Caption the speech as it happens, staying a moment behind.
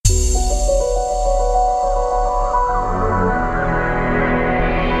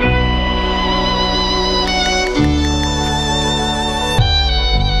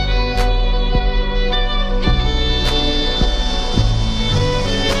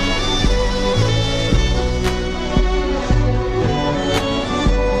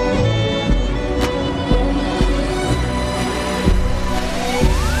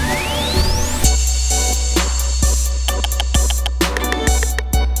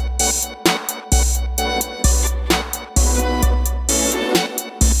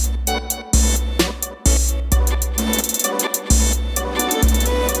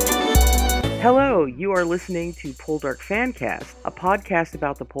Hello, you are listening to Poldark Fancast, a podcast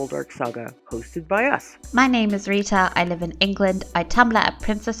about the Poldark saga, hosted by us. My name is Rita, I live in England, I Tumblr at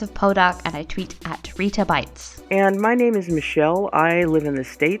Princess of Poldark, and I tweet at Rita Bytes. And my name is Michelle, I live in the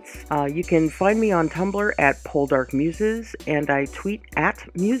States. You can find me on Tumblr at Poldark Muses, and I tweet at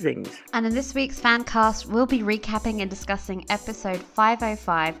Musings. And in this week's Fancast, we'll be recapping and discussing episode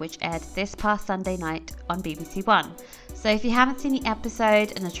 505, which aired this past Sunday night on BBC One. So if you haven't seen the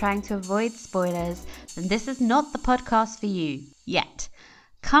episode and are trying to avoid spoilers, then this is not the podcast for you, yet.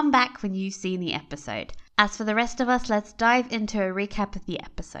 Come back when you've seen the episode. As for the rest of us, let's dive into a recap of the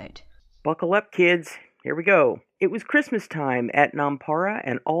episode. Buckle up, kids. Here we go. It was Christmas time at Nampara,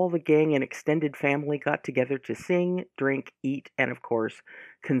 and all the gang and extended family got together to sing, drink, eat, and of course,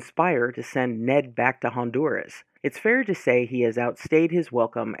 conspire to send Ned back to Honduras. It's fair to say he has outstayed his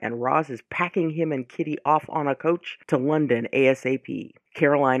welcome, and Roz is packing him and Kitty off on a coach to London ASAP.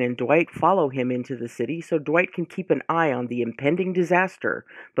 Caroline and Dwight follow him into the city so Dwight can keep an eye on the impending disaster,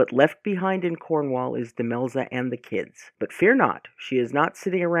 but left behind in Cornwall is Demelza and the kids. But fear not, she is not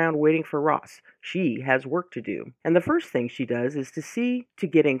sitting around waiting for Ross. She has work to do. And the first thing she does is to see to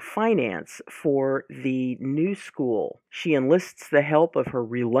getting finance for the new school. She enlists the help of her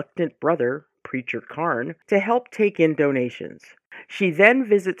reluctant brother, Preacher Karn, to help take in donations. She then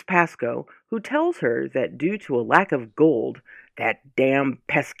visits Pascoe, who tells her that due to a lack of gold, that damn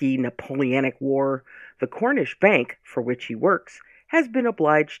pesky Napoleonic War, the Cornish bank, for which he works, has been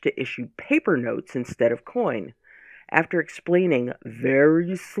obliged to issue paper notes instead of coin. After explaining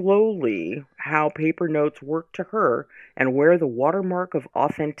very slowly how paper notes work to her and where the watermark of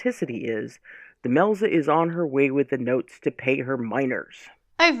authenticity is, Demelza is on her way with the notes to pay her miners.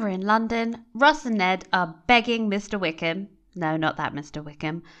 Over in London, Ross and Ned are begging Mr. Wickham, no, not that Mr.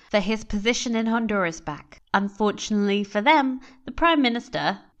 Wickham, for his position in Honduras back. Unfortunately for them, the Prime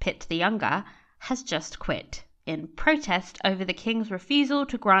Minister, Pitt the Younger, has just quit, in protest over the King's refusal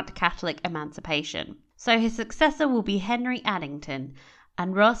to grant Catholic emancipation. So his successor will be Henry Addington,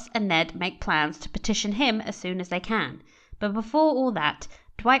 and Ross and Ned make plans to petition him as soon as they can. But before all that,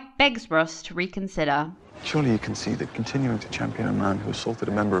 Dwight begs Ross to reconsider. Surely you can see that continuing to champion a man who assaulted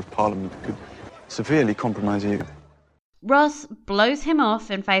a member of Parliament could severely compromise you. Ross blows him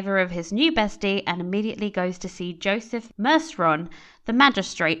off in favour of his new bestie and immediately goes to see Joseph Merceron, the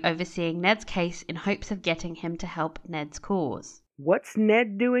magistrate overseeing Ned's case, in hopes of getting him to help Ned's cause. What's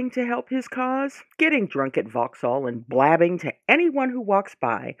Ned doing to help his cause? Getting drunk at Vauxhall and blabbing to anyone who walks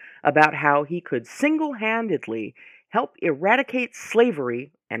by about how he could single-handedly help eradicate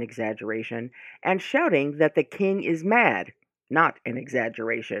slavery, an exaggeration, and shouting that the king is mad, not an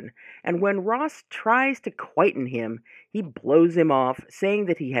exaggeration. And when Ross tries to quieten him, he blows him off, saying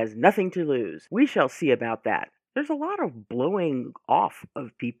that he has nothing to lose. We shall see about that. There's a lot of blowing off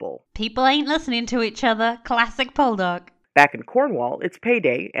of people. People ain't listening to each other. Classic Poldark. Back in Cornwall, it's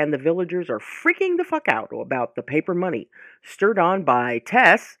payday, and the villagers are freaking the fuck out about the paper money, stirred on by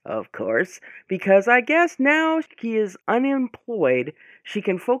Tess, of course, because I guess now she is unemployed, she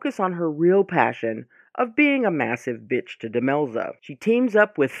can focus on her real passion of being a massive bitch to Demelza. She teams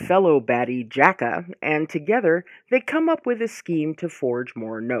up with fellow baddie Jacka, and together they come up with a scheme to forge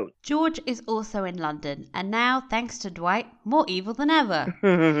more notes. George is also in London, and now, thanks to Dwight, more evil than ever.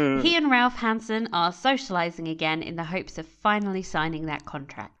 He and Ralph Hansen are socialising again in the hopes of finally signing that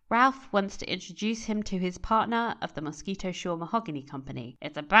contract. Ralph wants to introduce him to his partner of the Mosquito Shore Mahogany Company.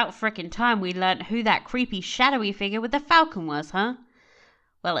 It's about frickin' time we learnt who that creepy shadowy figure with the falcon was, huh?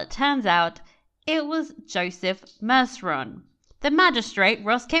 Well, it turns out it was Joseph Merceron, the magistrate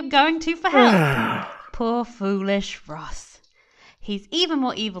Ross kept going to for help. Poor foolish Ross. He's even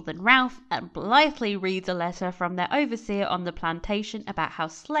more evil than Ralph and blithely reads a letter from their overseer on the plantation about how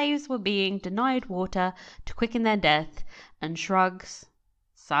slaves were being denied water to quicken their death, and shrugs.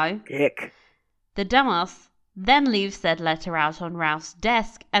 So, Dick. The dumbass then leaves said letter out on Ralph's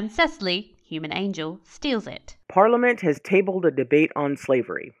desk, and Cecily, human angel, steals it. Parliament has tabled a debate on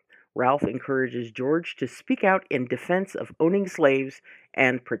slavery. Ralph encourages George to speak out in defense of owning slaves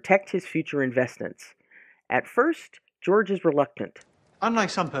and protect his future investments. At first, George is reluctant.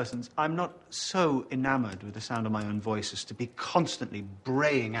 Unlike some persons, I'm not so enamored with the sound of my own voice as to be constantly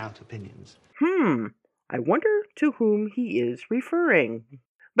braying out opinions. I wonder to whom he is referring.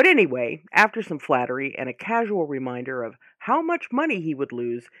 But anyway, after some flattery and a casual reminder of how much money he would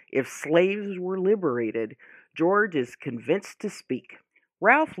lose if slaves were liberated, George is convinced to speak.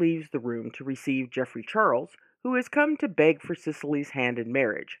 Ralph leaves the room to receive Geoffrey Charles, who has come to beg for Cicily's hand in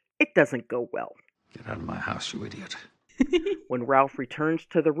marriage. It doesn't go well. Get out of my house, you idiot. When Ralph returns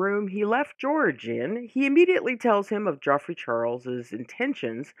to the room he left George in, he immediately tells him of Geoffrey Charles's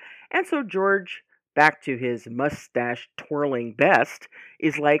intentions, and so George back to his mustache-twirling best,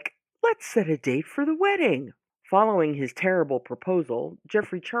 is like, let's set a date for the wedding. Following his terrible proposal,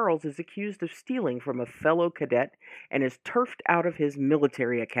 Geoffrey Charles is accused of stealing from a fellow cadet and is turfed out of his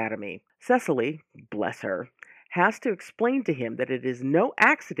military academy. Cecily, bless her, has to explain to him that it is no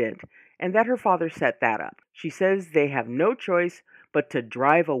accident and that her father set that up. She says they have no choice but to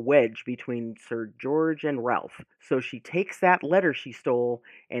drive a wedge between Sir George and Ralph, so she takes that letter she stole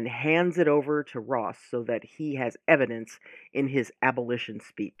and hands it over to Ross so that he has evidence in his abolition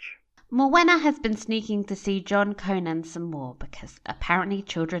speech. Morwenna has been sneaking to see John Conan some more because apparently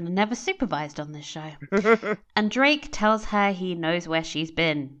children are never supervised on this show. And Drake tells her he knows where she's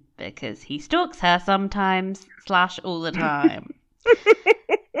been because he stalks her sometimes / all the time.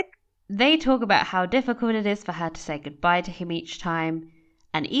 They talk about how difficult it is for her to say goodbye to him each time,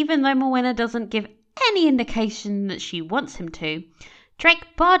 and even though Morwenna doesn't give any indication that she wants him to, Drake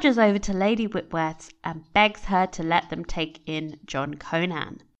barges over to Lady Whitworth's and begs her to let them take in John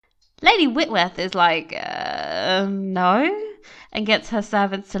Conan. Lady Whitworth is like, no, and gets her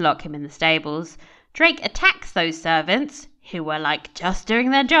servants to lock him in the stables. Drake attacks those servants, who were like just doing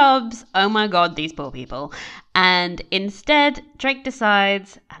their jobs. Oh my god, these poor people. And instead, Drake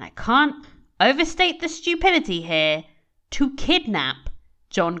decides, and I can't overstate the stupidity here, to kidnap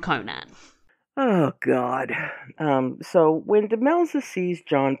John Conan. Oh, God. So when Demelza sees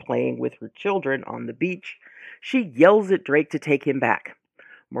John playing with her children on the beach, she yells at Drake to take him back.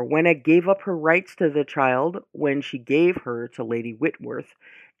 Morwenna gave up her rights to the child when she gave her to Lady Whitworth,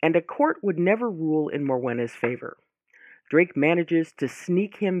 and a court would never rule in Morwenna's favor. Drake manages to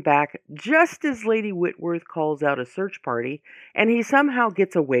sneak him back just as Lady Whitworth calls out a search party, and he somehow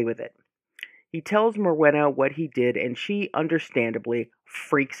gets away with it. He tells Morwenna what he did, and she, understandably,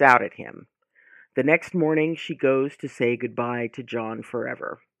 freaks out at him. The next morning, she goes to say goodbye to John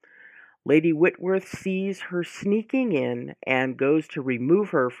forever. Lady Whitworth sees her sneaking in and goes to remove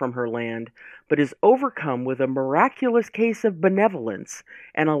her from her land, but is overcome with a miraculous case of benevolence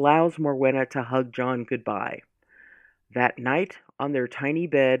and allows Morwenna to hug John goodbye. That night, on their tiny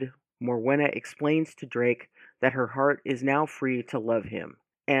bed, Morwenna explains to Drake that her heart is now free to love him.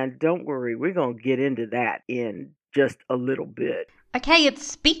 And don't worry, we're going to get into that in just a little bit. Okay, it's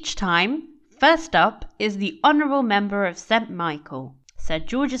speech time. First up is the Honourable Member of St. Michael. Sir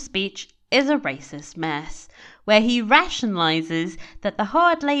George's speech is a racist mess, where he rationalises that the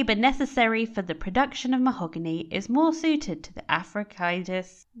hard labour necessary for the production of mahogany is more suited to the Aphrodite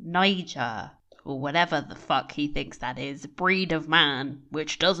niger, or whatever the fuck he thinks that is, breed of man,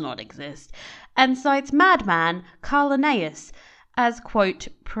 which does not exist, and cites madman Carl Linnaeus as, quote,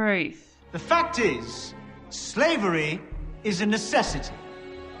 proof. The fact is, slavery is a necessity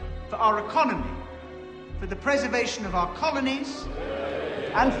for our economy, for the preservation of our colonies,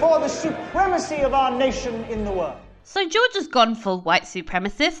 and for the supremacy of our nation in the world. So George has gone full white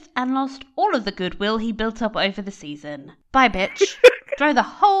supremacist and lost all of the goodwill he built up over the season. Bye, bitch. Throw the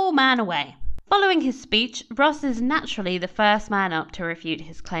whole man away. Following his speech, Ross is naturally the first man up to refute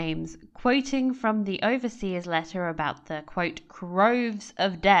his claims, quoting from the overseer's letter about the, quote, groves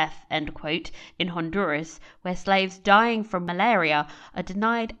of death, end quote, in Honduras, where slaves dying from malaria are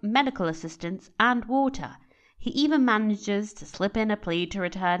denied medical assistance and water. He even manages to slip in a plea to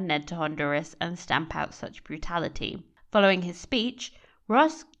return Ned to Honduras and stamp out such brutality. Following his speech,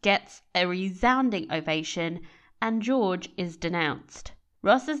 Ross gets a resounding ovation and George is denounced.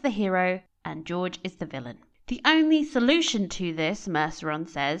 Ross is the hero and George is the villain. The only solution to this, Merceron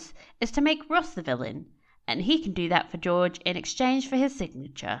says, is to make Ross the villain, and he can do that for George in exchange for his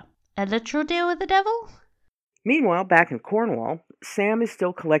signature. A literal deal with the devil? Meanwhile, back in Cornwall, Sam is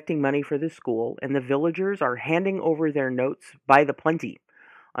still collecting money for the school, and the villagers are handing over their notes by the plenty.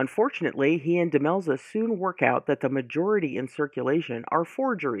 Unfortunately, he and Demelza soon work out that the majority in circulation are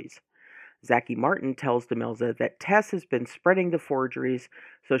forgeries. Zachy Martin tells Demelza that Tess has been spreading the forgeries,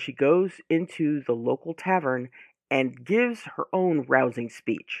 so she goes into the local tavern and gives her own rousing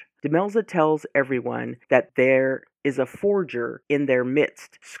speech. Demelza tells everyone that there is a forger in their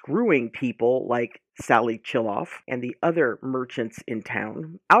midst, screwing people like Sally Chilloff and the other merchants in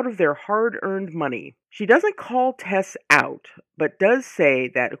town out of their hard-earned money. She doesn't call Tess out, but does say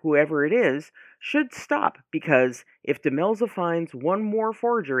that whoever it is should stop, because if Demelza finds one more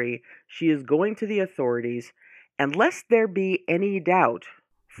forgery, she is going to the authorities, and lest there be any doubt,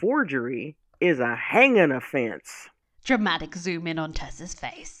 forgery is a hanging offense. Dramatic zoom in on Tess's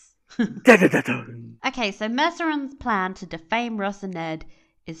face. Okay, so Merceron's plan to defame Ross and Ned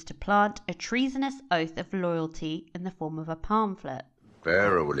is to plant a treasonous oath of loyalty in the form of a pamphlet.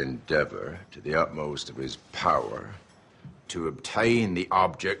 Bearer will endeavour, to the utmost of his power, to obtain the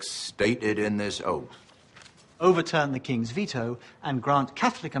objects stated in this oath. Overturn the king's veto and grant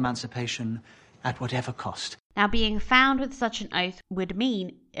Catholic emancipation at whatever cost. Now, being found with such an oath would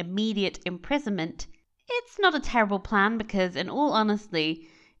mean immediate imprisonment. It's not a terrible plan because, in all honesty,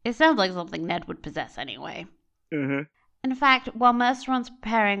 it sounds like something Ned would possess anyway. Mm-hmm. In fact, while Merceron's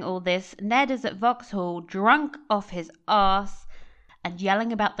preparing all this, Ned is at Vauxhall, drunk off his arse and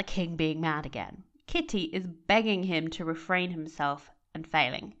yelling about the king being mad again. Kitty is begging him to refrain himself and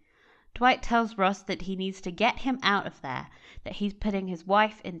failing. Dwight tells Ross that he needs to get him out of there, that he's putting his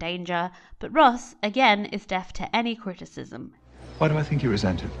wife in danger, but Ross, again, is deaf to any criticism. Why do I think you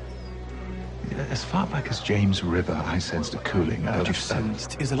resent him? As far back as James River, I sensed a cooling. What you've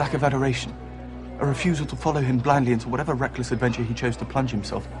sensed is a lack of adoration. A refusal to follow him blindly into whatever reckless adventure he chose to plunge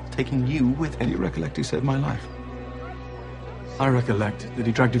himself, taking you with him. Do you recollect he saved my life? I recollect that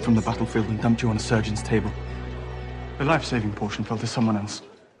he dragged you from the battlefield and dumped you on a surgeon's table. The life-saving portion fell to someone else.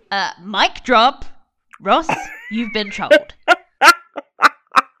 Mic drop. Ross, you've been troubled.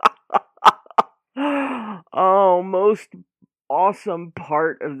 Oh, most awesome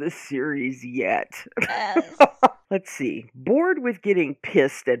part of the series yet. Yes. Let's see. Bored with getting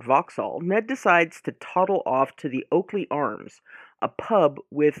pissed at Vauxhall, Ned decides to toddle off to the Oakley Arms, a pub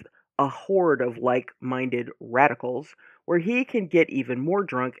with a horde of like-minded radicals, where he can get even more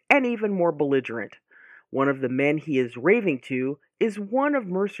drunk and even more belligerent. One of the men he is raving to is one of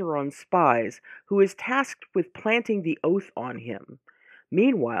Merceron's spies, who is tasked with planting the oath on him.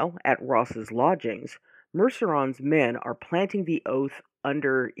 Meanwhile, at Ross's lodgings, Merceron's men are planting the oath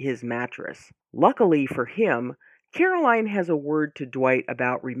under his mattress. Luckily for him, Caroline has a word to Dwight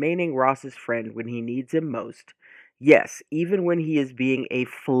about remaining Ross's friend when he needs him most. Yes, even when he is being a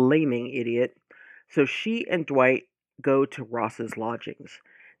flaming idiot. So she and Dwight go to Ross's lodgings.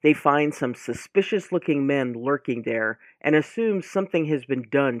 They find some suspicious-looking men lurking there and assume something has been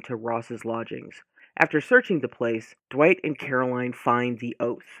done to Ross's lodgings. After searching the place, Dwight and Caroline find the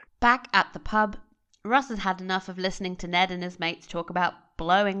oath. Back at the pub, Ross has had enough of listening to Ned and his mates talk about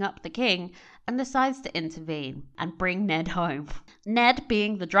blowing up the king and decides to intervene and bring Ned home. Ned,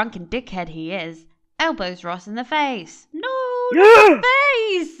 being the drunken dickhead he is, elbows Ross in the face. No, not the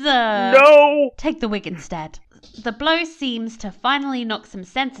face! No! Take the wig instead. The blow seems to finally knock some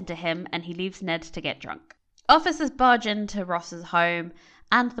sense into him and he leaves Ned to get drunk. Officers barge into Ross's home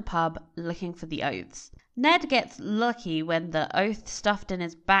and the pub looking for the oaths. Ned gets lucky when the oath stuffed in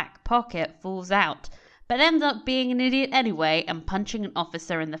his back pocket falls out, but ends up being an idiot anyway and punching an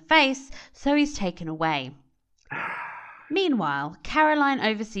officer in the face, so he's taken away. Meanwhile, Caroline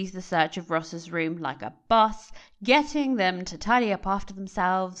oversees the search of Ross's room like a boss, getting them to tidy up after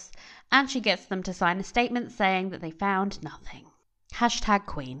themselves, and she gets them to sign a statement saying that they found nothing.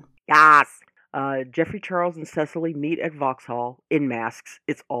 #Queen. Yes! Geoffrey Charles and Cecily meet at Vauxhall in masks.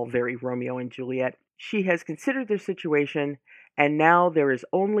 It's all very Romeo and Juliet. She has considered their situation, and now there is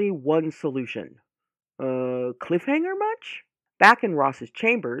only one solution. Cliffhanger much? Back in Ross's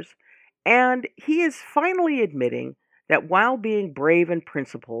chambers, and he is finally admitting that while being brave and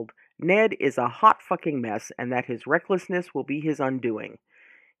principled, Ned is a hot fucking mess and that his recklessness will be his undoing.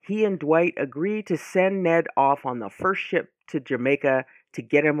 He and Dwight agree to send Ned off on the first ship to Jamaica to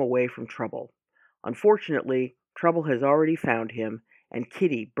get him away from trouble. Unfortunately, trouble has already found him, and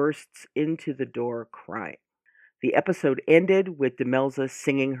Kitty bursts into the door crying. The episode ended with Demelza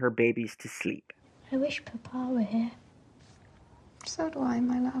singing her babies to sleep. I wish Papa were here. So do I,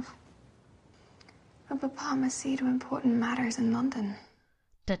 my love. But Papa must see to important matters in London.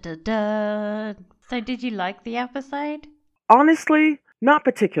 Da-da-da. So did you like the episode? Honestly, not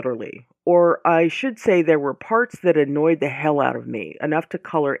particularly. Or I should say there were parts that annoyed the hell out of me, enough to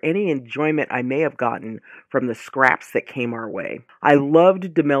color any enjoyment I may have gotten from the scraps that came our way. I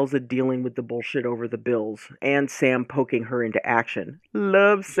loved Demelza dealing with the bullshit over the bills, and Sam poking her into action.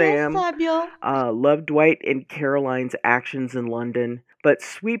 Love Sam. Yes, Samuel. Loved Dwight and Caroline's actions in London, but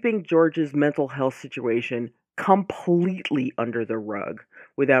sweeping George's mental health situation completely under the rug,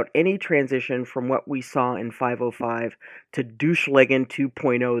 without any transition from what we saw in 505 to Doucheleggin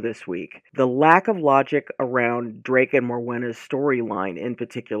 2.0 this week. The lack of logic around Drake and Morwenna's storyline in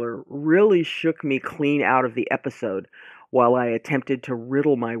particular really shook me clean out of the episode while I attempted to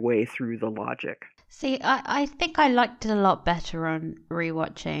riddle my way through the logic. See, I think I liked it a lot better on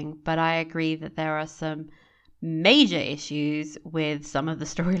rewatching, but I agree that there are some major issues with some of the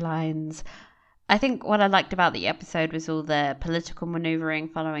storylines. I think what I liked about the episode was all the political maneuvering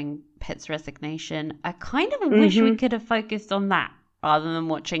following Pitt's resignation. I kind of wish we could have focused on that rather than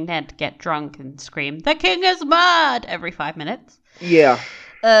watching Ned get drunk and scream, "The king is mad!" every 5 minutes. Yeah.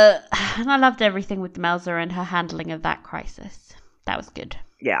 And I loved everything with Demelza and her handling of that crisis. That was good.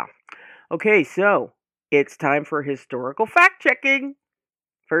 Yeah. Okay, so it's time for historical fact-checking.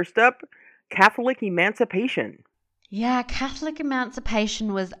 First up, Catholic emancipation. Yeah, Catholic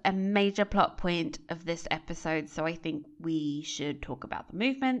emancipation was a major plot point of this episode, so I think we should talk about the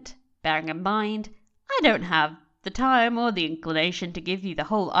movement, bearing in mind I don't have the time or the inclination to give you the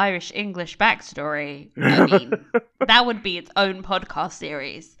whole Irish-English backstory. I mean, that would be its own podcast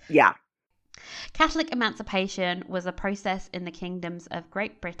series. Yeah. Catholic emancipation was a process in the kingdoms of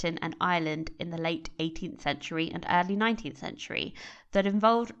Great Britain and Ireland in the late 18th century and early 19th century that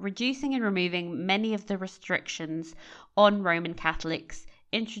involved reducing and removing many of the restrictions on Roman Catholics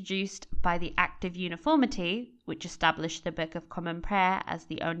introduced by the Act of Uniformity, which established the Book of Common Prayer as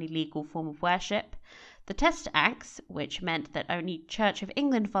the only legal form of worship, the Test Acts, which meant that only Church of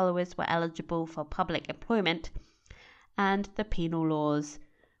England followers were eligible for public employment, and the penal laws,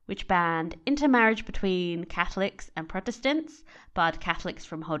 which banned intermarriage between Catholics and Protestants, barred Catholics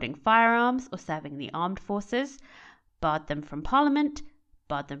from holding firearms or serving the armed forces, barred them from Parliament,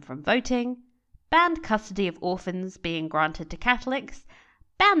 barred them from voting, banned custody of orphans being granted to Catholics,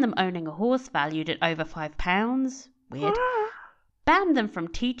 banned them owning a horse valued at over £5, weird, banned them from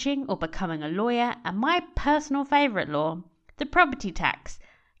teaching or becoming a lawyer, and my personal favourite law, the property tax.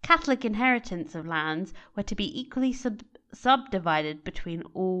 Catholic inheritance of lands were to be equally subdivided between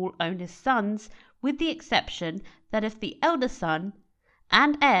all owners' sons, with the exception that if the elder son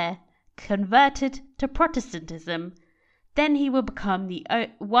and heir converted to Protestantism, then he will become the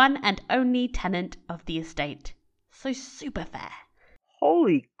one and only tenant of the estate. So super fair.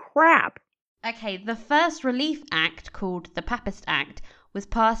 Holy crap. Okay, the first relief act, called the Papist Act, was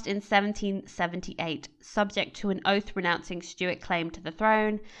passed in 1778, subject to an oath renouncing Stuart claim to the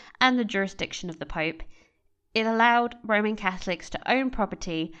throne and the jurisdiction of the Pope. It allowed Roman Catholics to own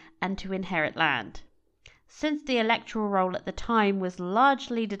property and to inherit land. Since the electoral roll at the time was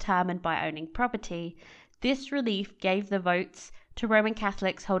largely determined by owning property, this relief gave the votes to Roman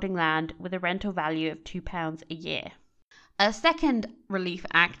Catholics holding land with a rental value of £2 a year. A second Relief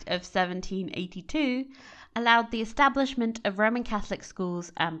Act of 1782 allowed the establishment of Roman Catholic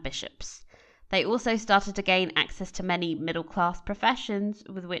schools and bishops. They also started to gain access to many middle-class professions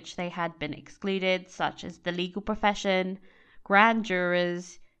with which they had been excluded, such as the legal profession, grand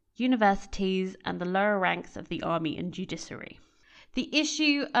jurors, universities, and the lower ranks of the army and judiciary. The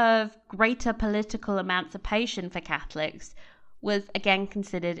issue of greater political emancipation for Catholics was again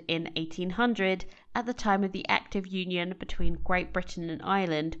considered in 1800 at the time of the Act of Union between Great Britain and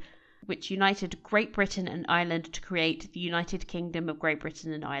Ireland, which united Great Britain and Ireland to create the United Kingdom of Great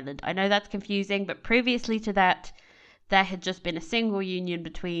Britain and Ireland. I know that's confusing, but previously to that, there had just been a single union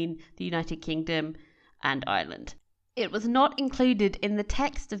between the United Kingdom and Ireland. It was not included in the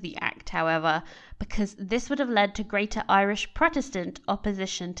text of the Act, however, because this would have led to greater Irish Protestant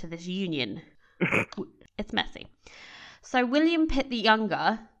opposition to this union. It's messy. So William Pitt the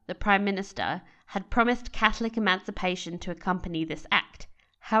Younger, the Prime Minister, had promised Catholic emancipation to accompany this act.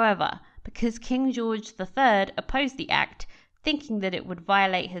 However, because King George III opposed the act, thinking that it would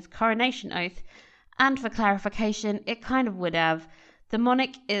violate his coronation oath, and for clarification, it kind of would have, the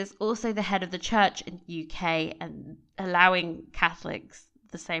monarch is also the head of the church in the UK, and allowing Catholics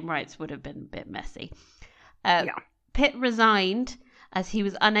the same rights would have been a bit messy. Pitt resigned as he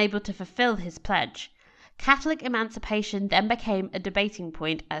was unable to fulfill his pledge. Catholic emancipation then became a debating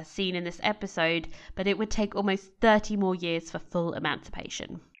point as seen in this episode, but it would take almost 30 more years for full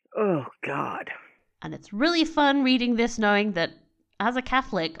emancipation. Oh, God. And it's really fun reading this knowing that as a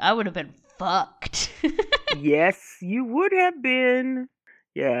Catholic, I would have been fucked. Yes, you would have been.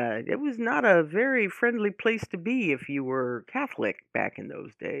 Yeah, it was not a very friendly place to be if you were Catholic back in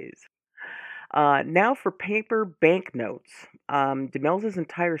those days. Now for paper banknotes. Demelza's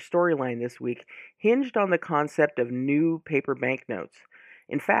entire storyline this week hinged on the concept of new paper banknotes.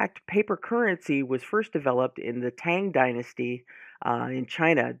 In fact, paper currency was first developed in the Tang dynasty in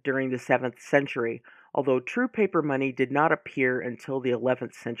China during the 7th century, although true paper money did not appear until the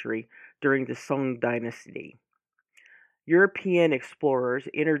 11th century during the Song dynasty. European explorers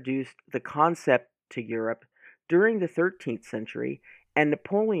introduced the concept to Europe during the 13th century, and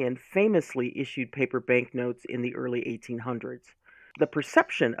Napoleon famously issued paper banknotes in the early 1800s. The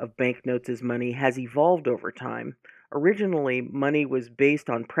perception of banknotes as money has evolved over time. Originally, money was based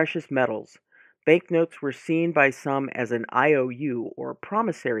on precious metals. Banknotes were seen by some as an IOU, or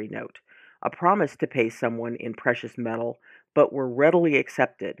promissory note, a promise to pay someone in precious metal, but were readily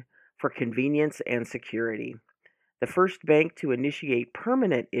accepted for convenience and security. The first bank to initiate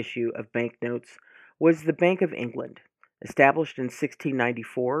permanent issue of banknotes was the Bank of England. Established in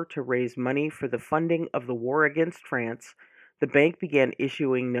 1694 to raise money for the funding of the war against France, the bank began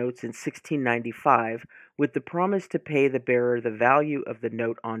issuing notes in 1695 with the promise to pay the bearer the value of the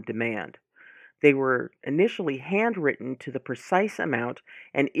note on demand. They were initially handwritten to the precise amount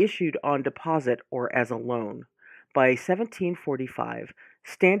and issued on deposit or as a loan. By 1745,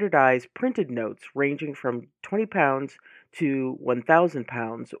 standardized printed notes ranging from £20 to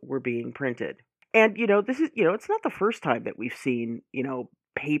 £1,000 were being printed. And, this is, it's not the first time that we've seen,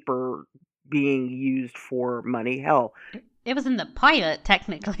 paper being used for money. Hell, it was in the pilot,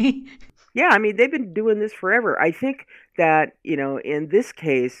 technically. Yeah, I mean, they've been doing this forever. I think that, in this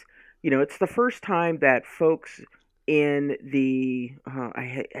case, it's the first time that folks in the,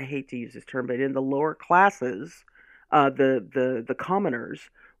 I hate to use this term, but in the lower classes, the commoners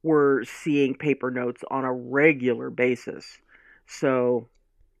were seeing paper notes on a regular basis. So,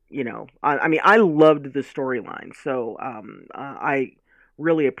 I mean, I loved the storyline. So I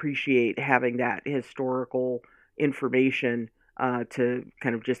really appreciate having that historical information to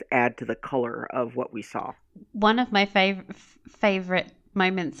kind of just add to the color of what we saw. One of my favorite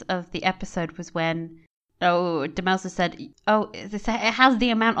moments of the episode was when Demelza said, it has the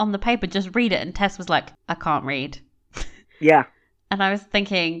amount on the paper, just read it. And Tess was like, I can't read. Yeah. And I was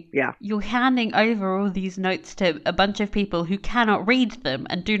thinking, yeah, you're handing over all these notes to a bunch of people who cannot read them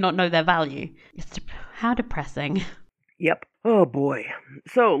and do not know their value. How depressing. Yep. Oh boy.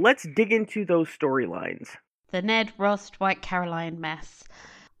 So let's dig into those storylines. The Ned, Ross, Dwight, Caroline mess.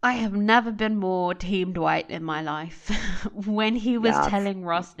 I have never been more Team Dwight in my life. When he was telling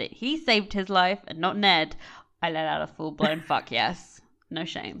Ross that he saved his life and not Ned, I let out a full-blown fuck yes. No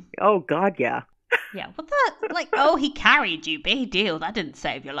shame. Oh, God, yeah. Yeah, what the? He carried you. Big deal. That didn't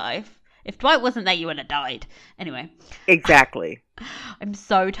save your life. If Dwight wasn't there, you would have died. Anyway. Exactly. I'm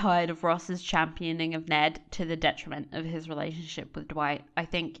so tired of Ross's championing of Ned to the detriment of his relationship with Dwight. I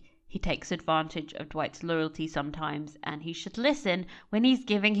think he takes advantage of Dwight's loyalty sometimes, and he should listen when he's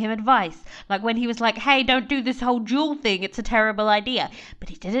giving him advice. Like when he was like, hey, don't do this whole duel thing. It's a terrible idea. But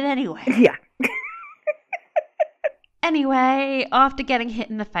he did it anyway. Yeah. Anyway, after getting hit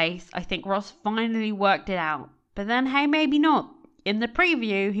in the face, I think Ross finally worked it out. But then, hey, maybe not. In the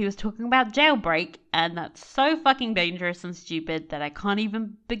preview, he was talking about jailbreak, and that's so fucking dangerous and stupid that I can't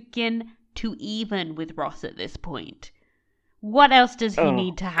even begin to even with Ross at this point. What else does he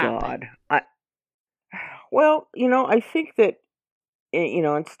need to happen? God. I think that,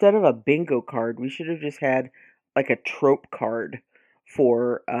 instead of a bingo card, we should have just had like a trope card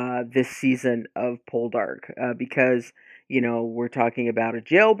for this season of Poldark, because, we're talking about a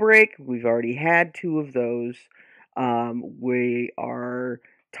jailbreak. We've already had 2 of those. We are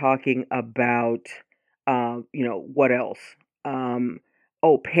talking about, what else?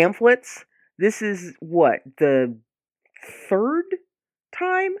 Pamphlets. This is the 3rd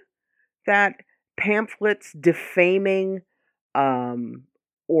time that pamphlets defaming or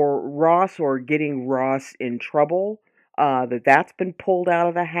Ross or getting Ross in trouble, that's been pulled out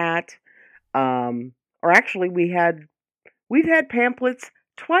of the hat. Or actually we've had pamphlets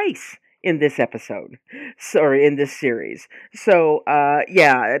twice in this episode. Sorry, in this series. So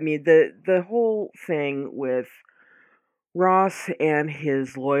I mean the whole thing with Ross and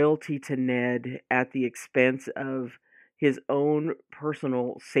his loyalty to Ned at the expense of his own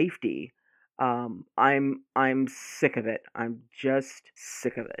personal safety. I'm sick of it. I'm just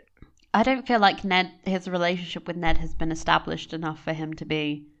sick of it. I don't feel like his relationship with Ned has been established enough for him to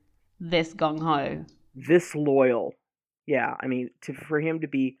be this gung-ho. This loyal. Yeah, I mean, for him to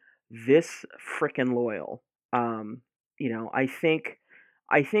be this frickin' loyal. I think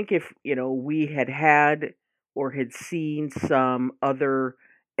if, we had or had seen some other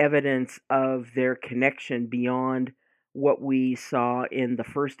evidence of their connection beyond what we saw in the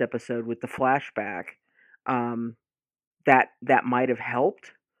first episode with the flashback, that might have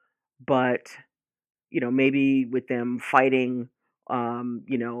helped. But, maybe with them fighting,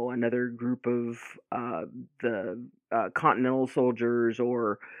 another group of the Continental soldiers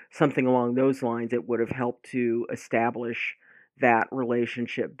or something along those lines, it would have helped to establish that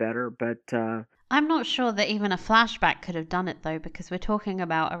relationship better. But I'm not sure that even a flashback could have done it, though, because we're talking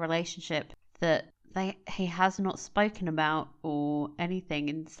about a relationship that he has not spoken about or anything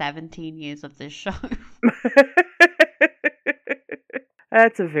in 17 years of this show.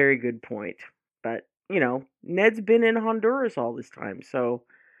 That's a very good point. But, Ned's been in Honduras all this time. So,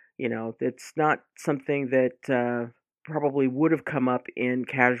 it's not something that probably would have come up in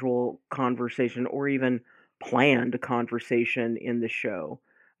casual conversation or even planned conversation in the show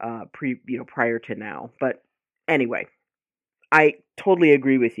prior to now. But anyway, I totally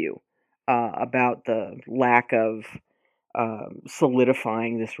agree with you about the lack of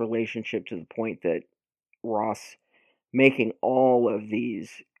solidifying this relationship to the point that Ross making all of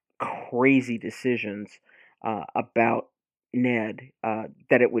these crazy decisions about Ned,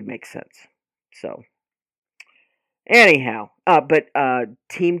 that it would make sense. So, anyhow, but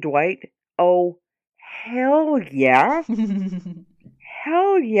Team Dwight, oh, hell yeah.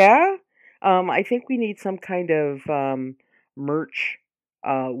 Hell yeah. I think we need some kind of merch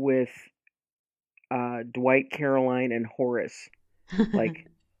with Dwight, Caroline, and Horace. Like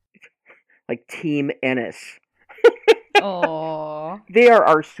Team Ennis. Aww. They are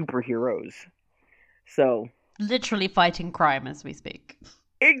our superheroes. So literally fighting crime as we speak.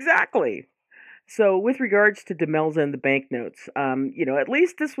 Exactly. So with regards to Demelza and the banknotes, at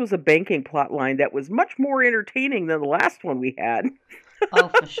least this was a banking plot line that was much more entertaining than the last one we had. Oh,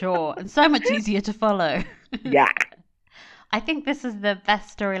 for sure. And so much easier to follow. Yeah. I think this is the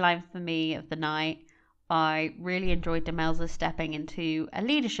best storyline for me of the night. I really enjoyed Demelza stepping into a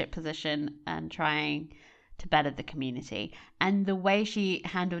leadership position and trying to better the community. And the way she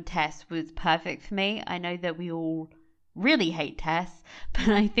handled Tess was perfect for me. I know that we all really hate Tess, but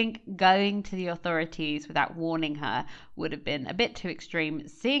I think going to the authorities without warning her would have been a bit too extreme,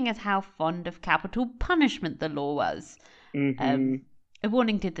 seeing as how fond of capital punishment the law was. Mm-hmm. A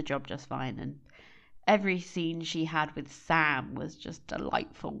warning did the job just fine, and every scene she had with Sam was just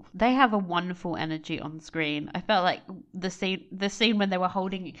delightful. They have a wonderful energy on screen. I felt like the scene when they were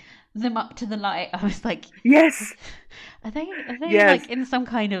holding them up to the light, I was like, yes, are they yes. like in some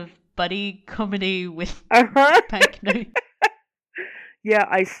kind of buddy comedy with banknotes? Yeah,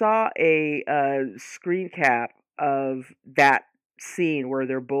 I saw a screen cap of that scene where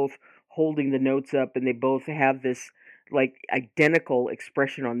they're both holding the notes up and they both have this like identical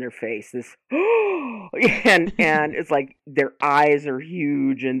expression on their face, this and it's like their eyes are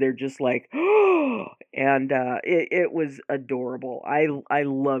huge and they're just like and it was adorable. I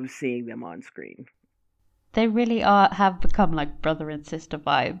love seeing them on screen. They really have become like brother and sister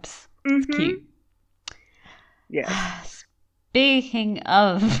vibes. It's cute. Yes. Speaking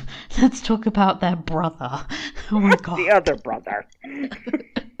of, let's talk about their brother. Oh my god. The other brother.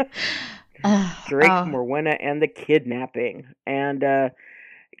 Drake, Morwenna, and the kidnapping. And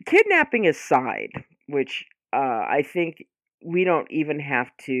kidnapping aside, which I think we don't even have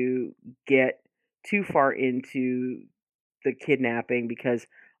to get too far into the kidnapping because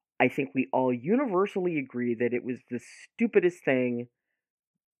I think we all universally agree that it was the stupidest thing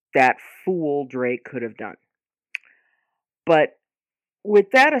that fool Drake could have done. But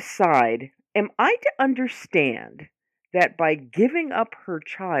with that aside, am I to understand that by giving up her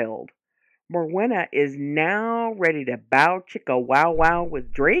child, Morwenna is now ready to bow chicka wow wow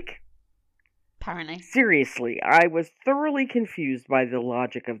with Drake? Apparently. Seriously, I was thoroughly confused by the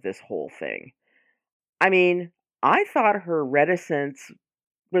logic of this whole thing. I mean, I thought her reticence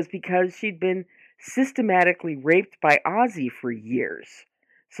was because she'd been systematically raped by Ozzy for years.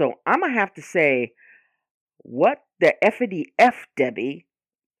 So I'm going to have to say, what the effity F, Debbie?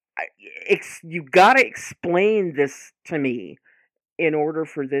 You got to explain this to me in order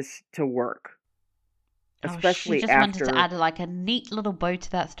for this to work. Especially she just wanted to add like a neat little bow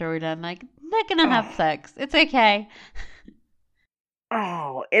to that storyline. Like, they're going to have sex. It's okay.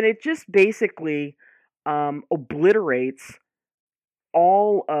 Oh, and it just basically obliterates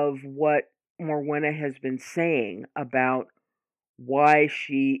all of what Morwenna has been saying about why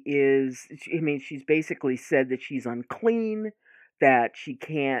she is. I mean, she's basically said that she's unclean, that she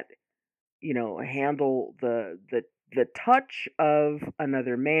can't, handle the touch of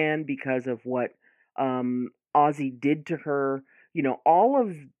another man because of what Ozzy did to her. All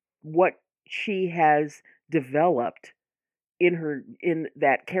of what she has developed in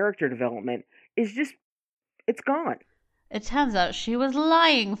that character development is just, it's gone. It turns out she was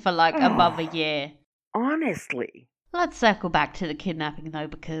lying for like above a year. Honestly. Let's circle back to the kidnapping though,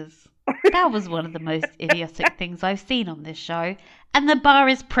 because that was one of the most idiotic things I've seen on this show, and the bar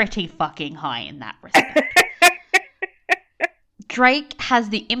is pretty fucking high in that respect. Drake has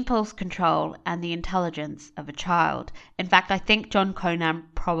the impulse control and the intelligence of a child. In fact, I think John Conan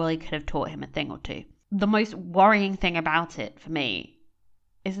probably could have taught him a thing or two. The most worrying thing about it for me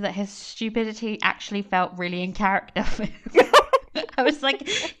is that his stupidity actually felt really in character for him. I was like,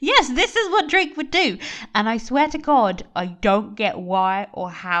 yes, this is what Drake would do. And I swear to God, I don't get why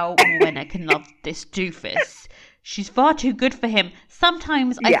or how Morwenna can love this doofus. She's far too good for him.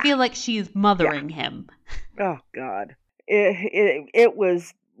 Sometimes I feel like she is mothering him. Oh, God. It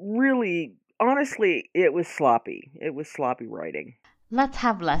was really, honestly, it was sloppy. It was sloppy writing. Let's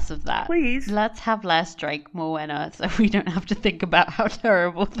have less of that. Please. Let's have less Drake Morwenna so we don't have to think about how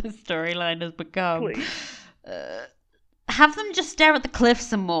terrible the storyline has become. Please. Have them just stare at the cliff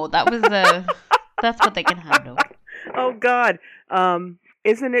some more. That's what they can handle. Oh God.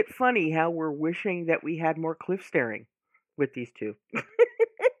 Isn't it funny how we're wishing that we had more cliff staring with these two?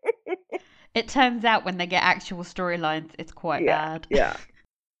 It turns out when they get actual storylines, it's quite bad. Yeah.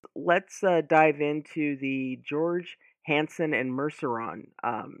 Let's dive into the George Hansen and Merceron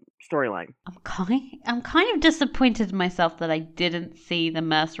storyline. I'm kind of disappointed in myself that I didn't see the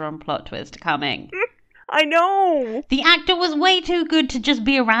Merceron plot twist coming. I know! The actor was way too good to just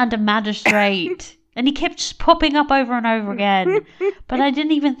be a random magistrate. And he kept just popping up over and over again. But I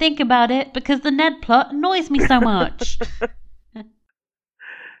didn't even think about it because the Ned plot annoys me so much.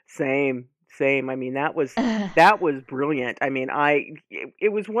 Same. I mean, that was brilliant. I mean,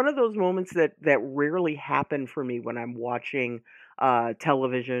 it was one of those moments that rarely happen for me when I'm watching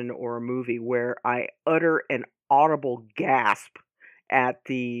television or a movie where I utter an audible gasp at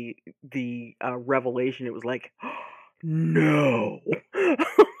the revelation. It was like, no.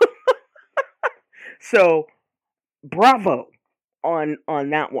 So, bravo on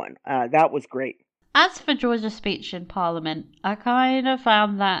that one. That was great. As for George's speech in Parliament, I kind of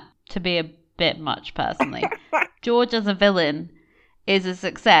found that to be a bit much personally. George as a villain is a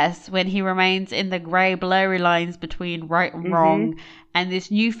success when he remains in the grey, blurry lines between right and wrong, and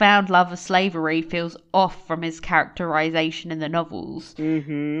this newfound love of slavery feels off from his characterization in the novels.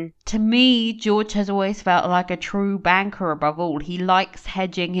 To me, George has always felt like a true banker above all. He likes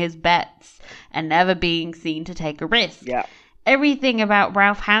hedging his bets and never being seen to take a risk. Yeah. Everything about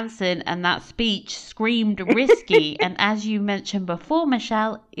Ralph Hansen and that speech screamed risky, and as you mentioned before,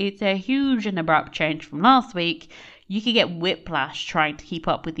 Michelle, it's a huge and abrupt change from last week. You could get whiplash trying to keep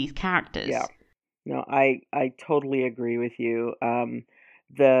up with these characters. Yeah. No, I totally agree with you.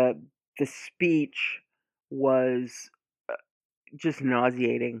 The speech was just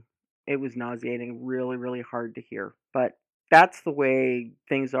nauseating. It was nauseating, really, really hard to hear. But that's the way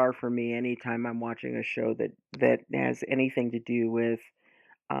things are for me anytime I'm watching a show that has anything to do with,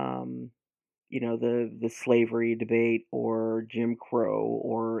 the slavery debate or Jim Crow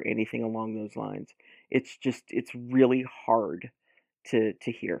or anything along those lines. It's really hard to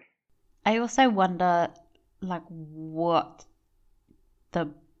hear. I also wonder, what the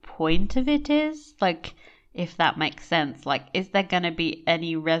point of it is. If that makes sense. Is there going to be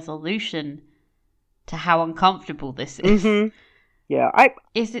any resolution to how uncomfortable this is? Yeah,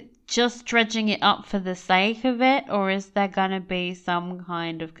 Is it just dredging it up for the sake of it, or is there going to be some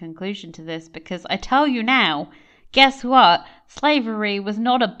kind of conclusion to this? Because I tell you now, guess what? Slavery was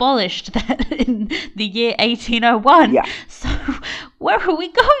not abolished in the year 1801. Yeah. So where are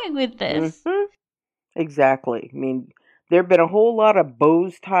we going with this? Exactly. I mean, there have been a whole lot of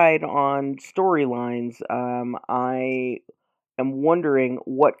bows tied on storylines. I am wondering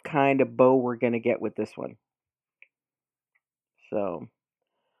what kind of bow we're going to get with this one. So,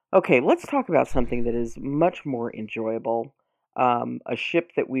 okay, let's talk about something that is much more enjoyable. A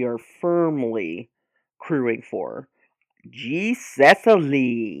ship that we are firmly crewing for. G.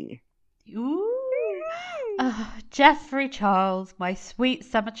 Cecily. Ooh. Geoffrey Charles, my sweet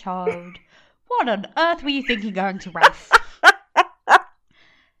summer child. What on earth were you thinking going to Ralph? That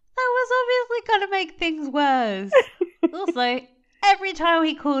was obviously going to make things worse. Also, every time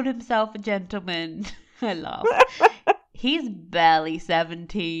he called himself a gentleman, I laugh. He's barely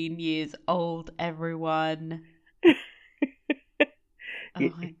 17 years old, everyone. Oh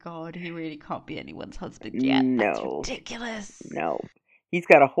my God, he really can't be anyone's husband yet. No. That's ridiculous. No. He's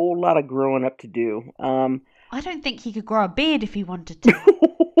got a whole lot of growing up to do. I don't think he could grow a beard if he wanted to.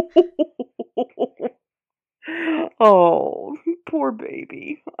 Oh, poor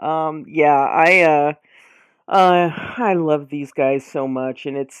baby. Yeah, I love these guys so much,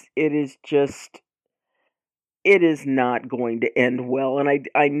 and it is not going to end well, and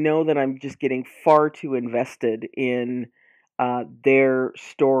I know that I'm just getting far too invested in their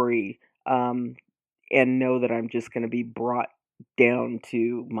story, and know that I'm just going to be brought down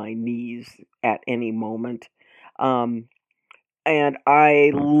to my knees at any moment. And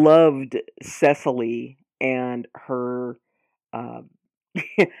I loved Cecily and her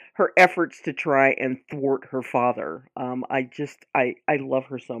her efforts to try and thwart her father. I love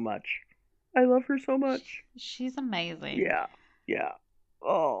her so much. I love her so much. She's amazing. Yeah.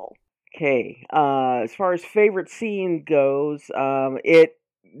 Oh. Okay. As far as favorite scene goes, the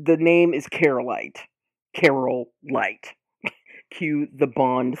name is Carolite. Carol Light. Cue the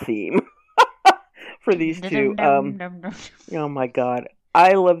Bond theme for these two. Oh my God.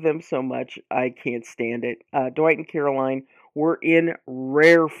 I love them so much. I can't stand it. Dwight and Caroline were in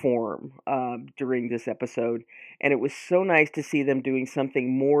rare form during this episode, and it was so nice to see them doing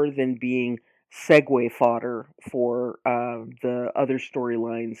something more than being segue fodder for the other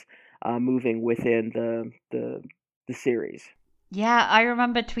storylines moving within the series. Yeah, I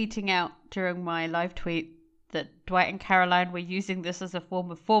remember tweeting out during my live tweet that Dwight and Caroline were using this as a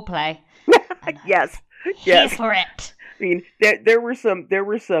form of foreplay. Yes, Here for it. I mean, there were some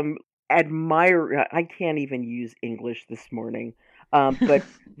I can't even use English this morning, but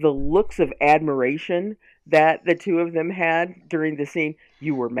the looks of admiration that the two of them had during the scene.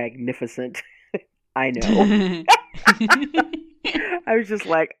 You were magnificent. I know. I was just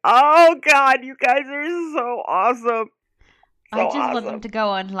like, oh God, you guys are so awesome. I just want them to go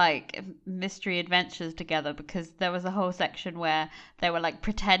on like mystery adventures together, because there was a whole section where they were like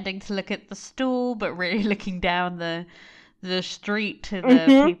pretending to look at the stool but really looking down the street to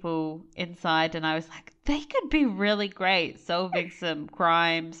the people inside, and I was like, they could be really great solving some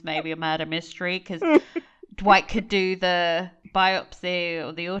crimes, maybe a murder mystery, because Dwight could do the biopsy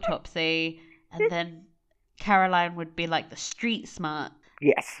or the autopsy, and then Caroline would be like the street smart.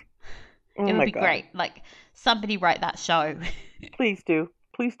 Yes. Oh it would be great. Like, somebody write that show. Please do.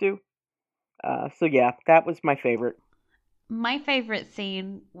 So yeah, that was my favorite. My favorite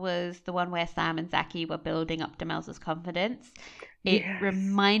scene was the one where Sam and Zachy were building up Demelza's confidence. It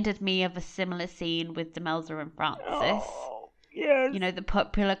reminded me of a similar scene with Demelza and Francis. Oh, yes. You know, the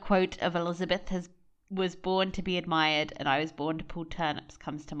popular quote of Elizabeth was born to be admired and I was born to pull turnips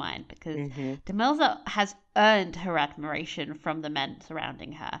comes to mind, because Demelza has earned her admiration from the men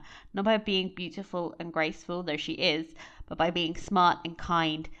surrounding her, not by being beautiful and graceful, though she is, but by being smart and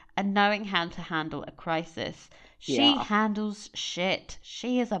kind and knowing how to handle a crisis. She handles shit.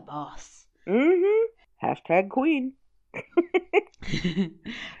 She is a boss. Hashtag queen.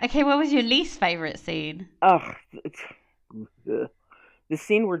 Okay, what was your least favorite scene? The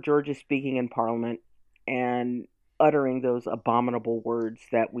scene where George is speaking in Parliament and uttering those abominable words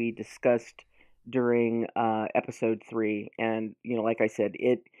that we discussed during episode 3, and you know, like I said,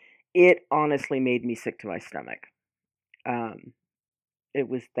 it honestly made me sick to my stomach. That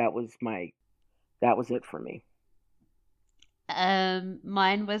was it for me.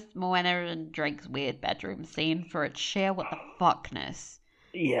 Mine was Moana and Drake's weird bedroom scene for its sheer what the fuckness.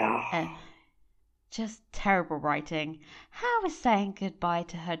 Yeah. Just terrible writing. How is saying goodbye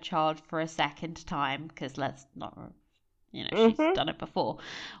to her child for a second time, because let's not, she's done it before.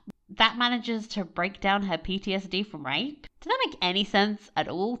 That manages to break down her PTSD from rape. Does that make any sense at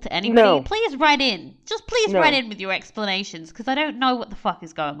all to anybody? No. Please write in. Just please write in with your explanations, because I don't know what the fuck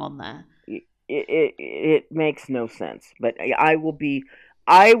is going on there. It makes no sense, but I will be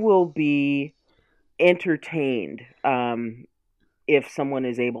entertained if someone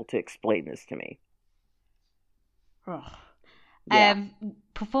is able to explain this to me.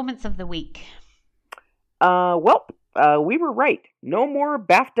 Performance of the week. We were right. No more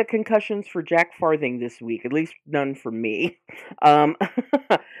BAFTA concussions for Jack Farthing this week, at least none for me.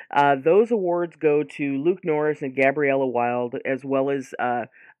 Those awards go to Luke Norris and Gabriella Wilde, as well as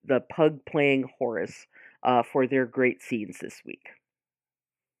the pug playing Horace, for their great scenes this week.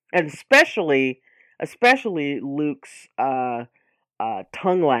 And especially Luke's tongue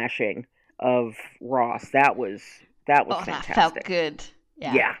lashing of Ross. That was fantastic. That felt good.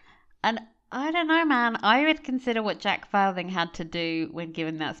 Yeah. And I don't know, man. I would consider what Jack Farthing had to do when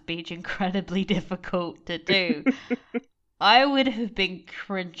given that speech incredibly difficult to do. I would have been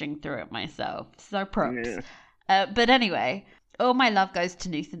cringing through it myself. So props. Yeah. But anyway, all my love goes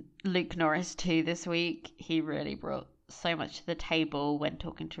to Luke Norris too this week. He really brought so much to the table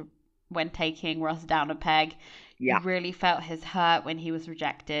when taking Ross down a peg. Yeah. You really felt his hurt when he was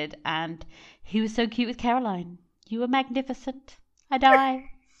rejected, and he was so cute with Caroline. You were magnificent. I die.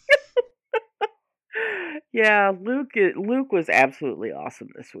 Yeah, Luke was absolutely awesome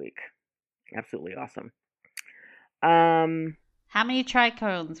this week. Absolutely awesome. How many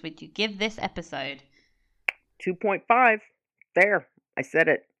tricorns would you give this episode? 2.5. There, I said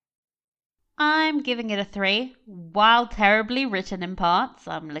it. I'm giving it a 3. While terribly written in parts,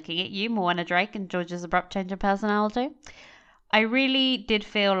 I'm looking at you, Moana Drake, and George's abrupt change of personality. I really did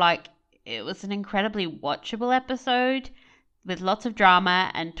feel like it was an incredibly watchable episode, with lots of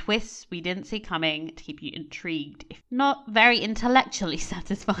drama and twists we didn't see coming to keep you intrigued, if not very intellectually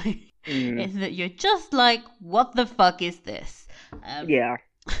satisfying. In that you're just like, what the fuck is this?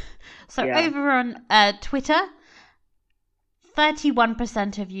 Over on Twitter,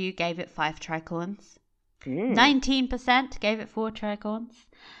 31% of you gave it 5 tricorns. 19% gave it 4 tricorns.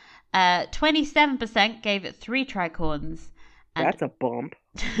 27% gave it 3 tricorns. That's a bump.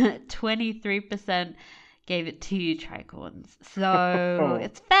 23% gave it 2 tricorns. So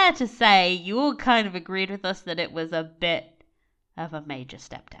it's fair to say you all kind of agreed with us that it was a bit of a major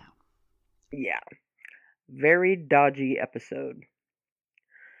step down. Yeah, very dodgy episode.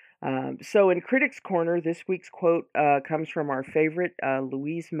 So in Critics Corner, this week's quote comes from our favorite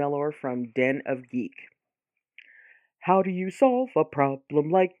Louise Mellor from Den of Geek. How do you solve a problem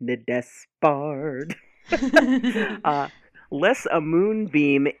like Ned Despard? Less a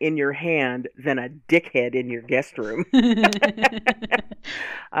moonbeam in your hand than a dickhead in your guest room.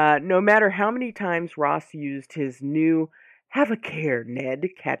 No matter how many times Ross used his new "have a care, Ned"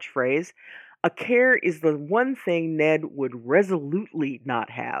 catchphrase, a care is the one thing Ned would resolutely not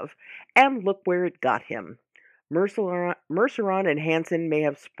have, and look where it got him. Merceron and Hansen may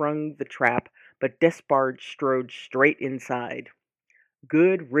have sprung the trap, but Despard strode straight inside.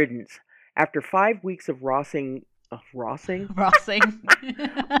 Good riddance. After 5 weeks of Rossing?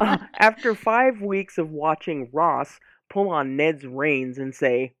 After 5 weeks of watching Ross pull on Ned's reins and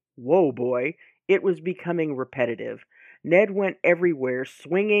say, "Whoa, boy," it was becoming repetitive. Ned went everywhere,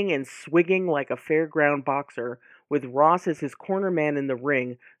 swinging and swigging like a fairground boxer, with Ross as his corner man in the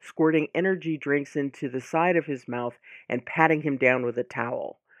ring, squirting energy drinks into the side of his mouth and patting him down with a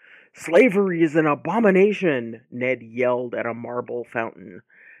towel. "Slavery is an abomination," Ned yelled at a marble fountain.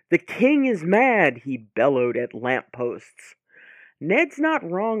 "The king is mad," he bellowed at lampposts. Ned's not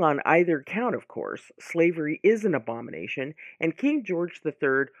wrong on either count, of course. Slavery is an abomination, and King George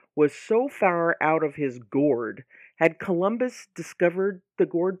III was so far out of his gourd, had Columbus discovered the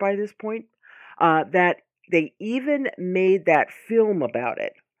gourd by this point, that they even made that film about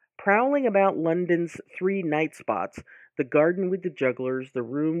it. Prowling about London's 3 night spots, the garden with the jugglers, the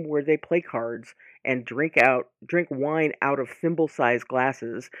room where they play cards and drink wine out of thimble-sized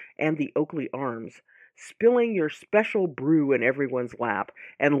glasses, and the Oakley Arms, spilling your special brew in everyone's lap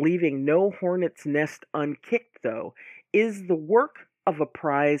and leaving no hornet's nest unkicked, though, is the work of a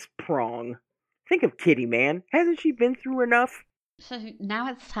prize prong. Think of Kitty, man. Hasn't she been through enough? So now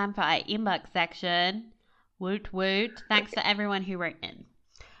it's time for our inbox section. Woot woot. Thanks to everyone who wrote in.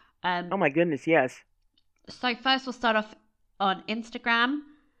 Oh my goodness, yes. So first we'll start off on Instagram.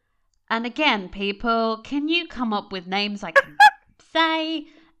 And again, people, can you come up with names I can say?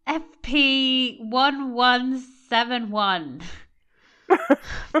 FP1171.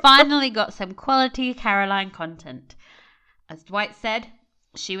 Finally got some quality Caroline content. As Dwight said,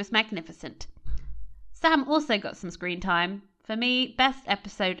 she was magnificent. Sam also got some screen time. For me, best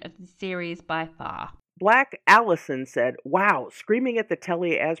episode of the series by far. Black Allison said, "Wow, screaming at the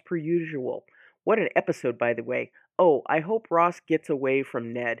telly as per usual. What an episode, by the way. Oh, I hope Ross gets away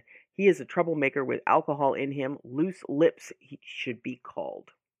from Ned. He is a troublemaker with alcohol in him. Loose lips, he should be called."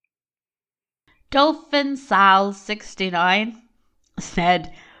 Dolphin Sal 69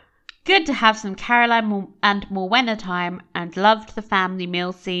 said, "Good to have some Caroline and Morwenna time, and loved the family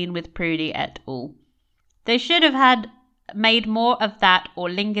meal scene with Prudy et al. They should have made more of that or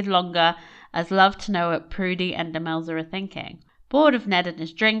lingered longer, as love to know what Prudy and Demelza are thinking. Bored of Ned and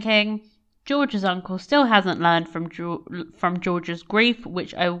his drinking. George's uncle still hasn't learned from George's grief,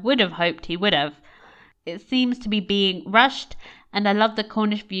 which I would have hoped he would have. It seems to be being rushed, and I love the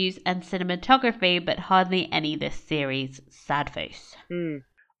Cornish views and cinematography, but hardly any this series. Sad face."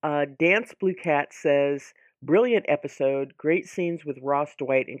 Dance Blue Cat says, "Brilliant episode. Great scenes with Ross,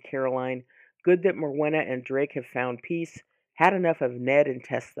 Dwight, and Caroline. Good that Morwenna and Drake have found peace. Had enough of Ned and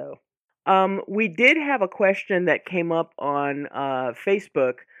Tess, though." We did have a question that came up on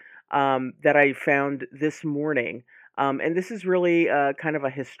Facebook that I found this morning. And this is really kind of a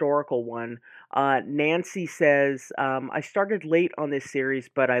historical one. Nancy says, "I started late on this series,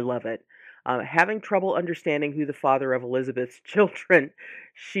 but I love it. Having trouble understanding who the father of Elizabeth's children.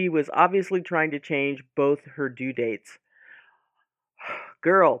 She was obviously trying to change both her due dates."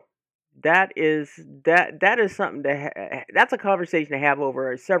 Girl, that is something that's a conversation to have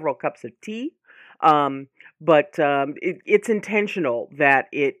over several cups of tea. But it's intentional that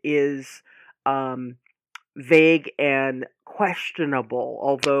it is vague and questionable,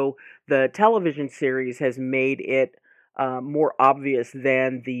 although the television series has made it more obvious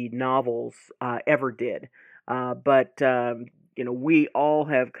than the novels ever did. But we all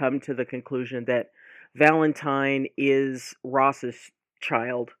have come to the conclusion that Valentine is Ross's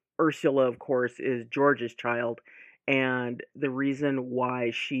child. Ursula, of course, is George's child. And the reason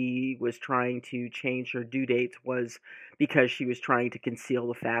why she was trying to change her due dates was because she was trying to conceal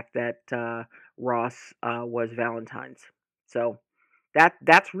the fact that Ross was Valentine's. So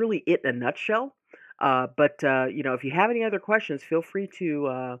that's really it in a nutshell. But if you have any other questions, feel free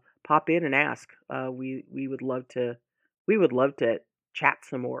to pop in and ask. We would love to chat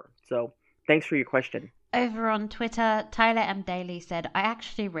some more. So thanks for your question. Over on Twitter, Tyler M. Daly said, "I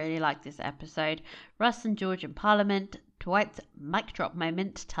actually really like this episode. Russ and George in Parliament. Dwight's mic drop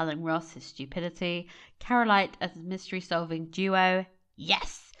moment, telling Ross his stupidity. Caroline as a mystery-solving duo.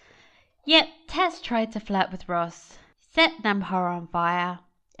 Yes! Yet Tess tried to flirt with Ross, set Namhara on fire,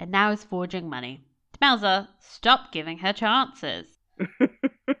 and now is forging money. Demelza, stop giving her chances.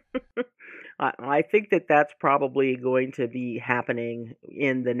 I think that's probably going to be happening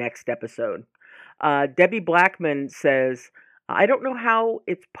in the next episode. Debbie Blackman says, I don't know how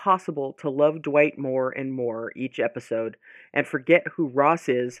it's possible to love Dwight more and more each episode and forget who Ross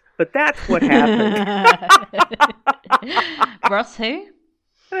is, but that's what happened. Ross who?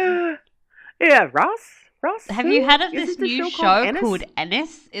 Yeah, Ross. Have who? you heard of Isn't this the new show show called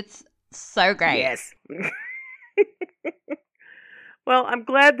Ennis? It's so great. Yes. Well, I'm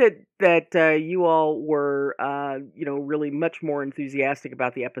glad that you all were, really much more enthusiastic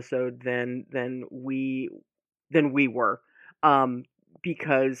about the episode than we were,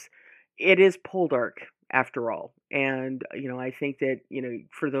 because it is Poldark after all, and I think that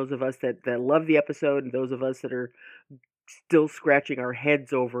for those of us that love the episode and those of us that are still scratching our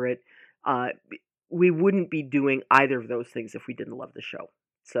heads over it, we wouldn't be doing either of those things if we didn't love the show.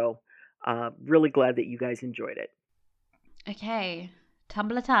 So, really glad that you guys enjoyed it. Okay,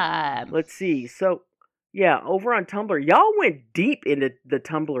 Tumblr time. Let's see. So, yeah, over on Tumblr, y'all went deep into the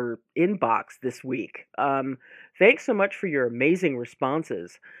Tumblr inbox this week. Thanks so much for your amazing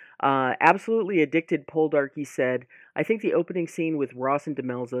responses. Absolutely Addicted Poldarky said, I think the opening scene with Ross and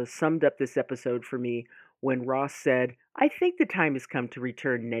Demelza summed up this episode for me when Ross said, I think the time has come to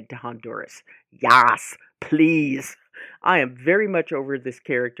return Ned to Honduras. Yas, please. I am very much over this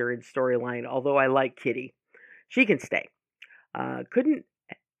character and storyline, although I like Kitty. She can stay. Couldn't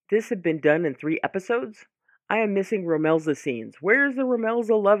this have been done in 3 episodes? I am missing Romelza scenes. Where's the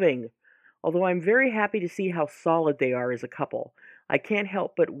Romelza loving? Although I'm very happy to see how solid they are as a couple, I can't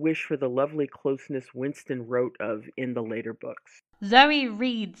help but wish for the lovely closeness Winston wrote of in the later books. Zoe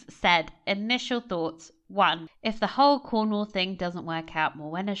Reeds said, initial thoughts. 1. If the whole Cornwall thing doesn't work out,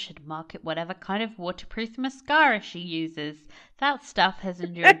 Morwenna should market whatever kind of waterproof mascara she uses. That stuff has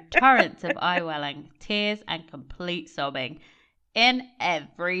endured torrents of eye-welling, tears, and complete sobbing in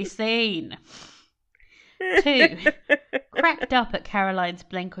every scene. 2. Cracked up at Caroline's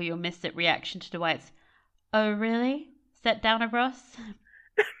blink or you'll miss it reaction to Dwight's, oh really? Set down a Ross.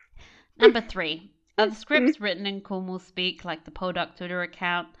 Number 3. Are the scripts written in Cornwall speak like the Poldark Twitter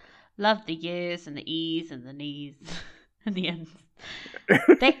account? Love the years and the E's and the knees and the ends.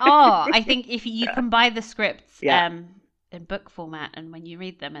 They are. I think if you can buy the scripts in book format, and when you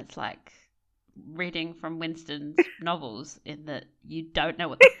read them, it's like reading from Winston's novels in that you don't know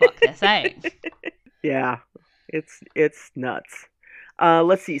what the fuck they're saying. Yeah, it's nuts.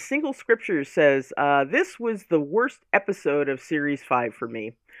 Let's see. Single Scripture says, this was the worst episode of Series 5 for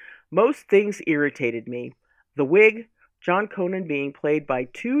me. Most things irritated me. The wig, John Conan being played by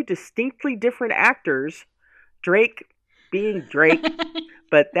 2 distinctly different actors, Drake being Drake,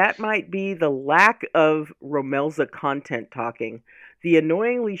 but that might be the lack of Romelza content talking. The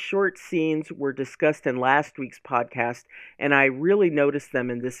annoyingly short scenes were discussed in last week's podcast, and I really noticed them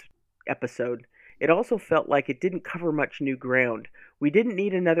in this episode. It also felt like it didn't cover much new ground. We didn't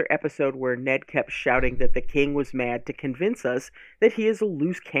need another episode where Ned kept shouting that the king was mad to convince us that he is a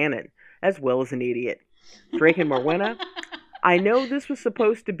loose cannon, as well as an idiot. Drake and Morwenna, I know this was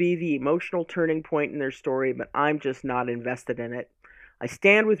supposed to be the emotional turning point in their story, but I'm just not invested in it. I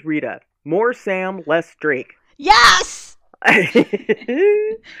stand with Rita. More Sam, less Drake. Yes!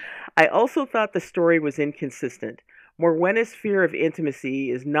 I also thought the story was inconsistent. Morwenna's fear of intimacy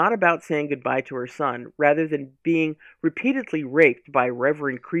is not about saying goodbye to her son, rather than being repeatedly raped by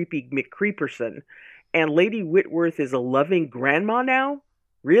Reverend Creepy McCreeperson. And Lady Whitworth is a loving grandma now?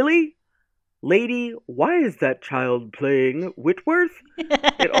 Really? Lady, why is that child playing Whitworth?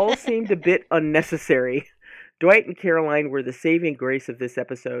 It all seemed a bit unnecessary. Dwight and Caroline were the saving grace of this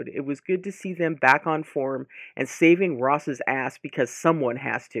episode. It was good to see them back on form and saving Ross's ass because someone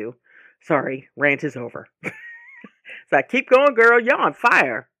has to. Sorry, rant is over. So keep going, girl. You're on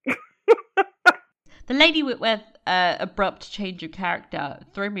fire. The Lady Whitworth abrupt change of character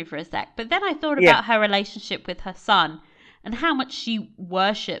threw me for a sec. But then I thought about her relationship with her son and how much she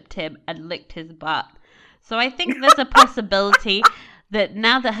worshipped him and licked his butt. So I think there's a possibility that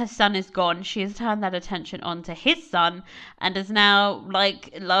now that her son is gone, she has turned that attention onto his son and is now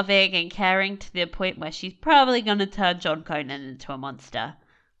like loving and caring to the point where she's probably going to turn John Conan into a monster.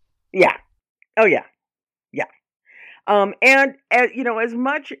 Yeah. Oh, yeah. Yeah. And as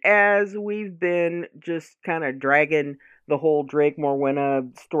much as we've been just kind of dragging the whole Drake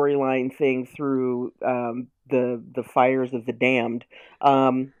Morwenna storyline thing through the fires of the damned,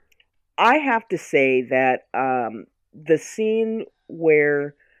 I have to say that the scene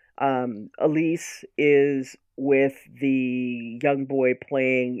where Elise is with the young boy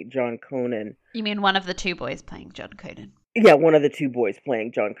playing John Conan. You mean one of the two boys playing John Conan? Yeah, one of the two boys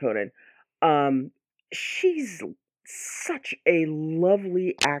playing John Conan. She's such a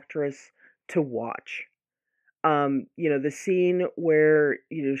lovely actress to watch. The scene where,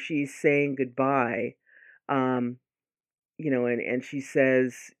 she's saying goodbye, and she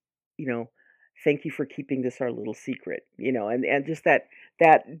says, you know, thank you for keeping this our little secret, and just that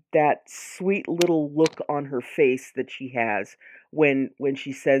sweet little look on her face that she has when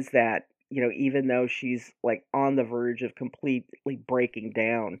she says that, even though she's like on the verge of completely breaking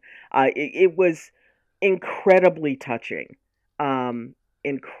down. It was incredibly touching,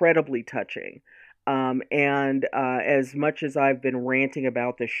 incredibly touching. And as much as I've been ranting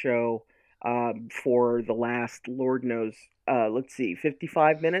about the show for the last, Lord knows,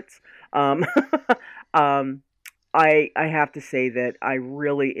 55 minutes, um, I have to say that I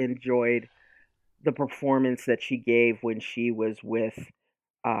really enjoyed the performance that she gave when she was with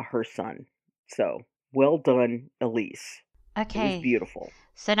her son. So well done, Elise. Okay. It was beautiful.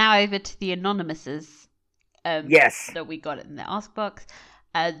 So now over to the anonymouses. Yes. That we got in the ask box.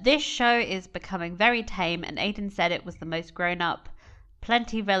 This show is becoming very tame, and Aiden said it was the most grown up.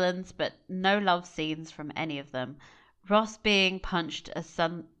 Plenty villains, but no love scenes from any of them. Ross being punched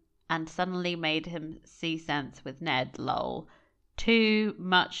and suddenly made him see sense with Ned, lol. Too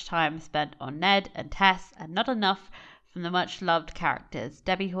much time spent on Ned and Tess, and not enough from the much loved characters.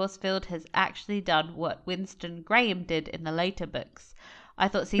 Debbie Horsfield has actually done what Winston Graham did in the later books. I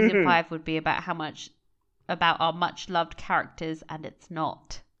thought season 5 would be about our much loved characters, and it's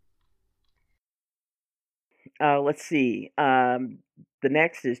not. Let's see. The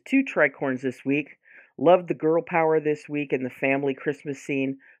next is 2 tricorns this week. Loved the girl power this week and the family Christmas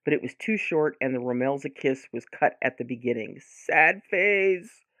scene, but it was too short and the Romelza kiss was cut at the beginning. Sad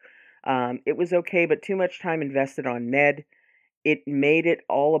phase. It was okay, but too much time invested on Ned. It made it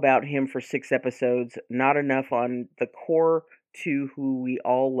all about him for 6 episodes, not enough on the core 2 who we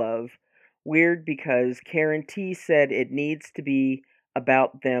all love. Weird because Karen T said it needs to be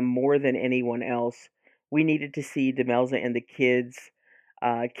about them more than anyone else. We needed to see Demelza and the kids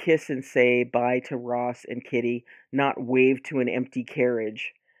kiss and say bye to Ross and Kitty, not wave to an empty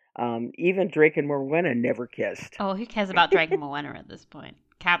carriage. Even Drake and Morwenna never kissed. Oh, who cares about Drake and Morwenna at this point?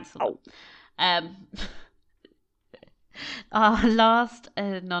 Cancel them. Our last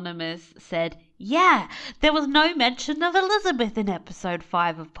anonymous said, yeah, there was no mention of Elizabeth in episode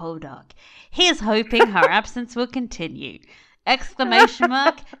 5 of Poldark. Here's hoping her absence will continue. Exclamation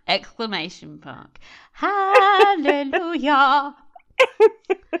mark, exclamation mark. Hallelujah.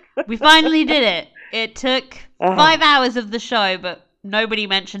 We finally did it. It took 5 hours of the show, but nobody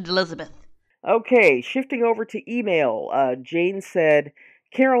mentioned Elizabeth. Okay, shifting over to email. Jane said,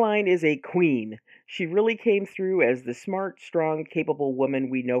 Caroline is a queen. She really came through as the smart, strong, capable woman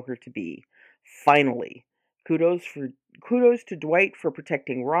we know her to be. Finally. Kudos to Dwight for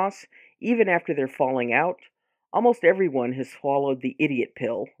protecting Ross, even after their falling out. Almost everyone has swallowed the idiot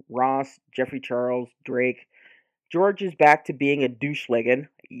pill. Ross, Jeffrey Charles, Drake. George is back to being a douchelegan.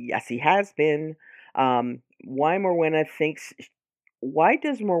 Yes, he has been. Why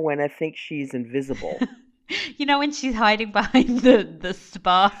does Morwenna think she's invisible? You know when she's hiding behind the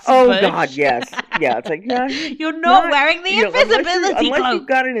sparse bush? God, yes. Yeah, it's like, no. You're not wearing the invisibility cloak. Unless you've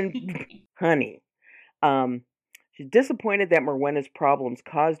got it in... Honey. She's disappointed that Morwenna's problems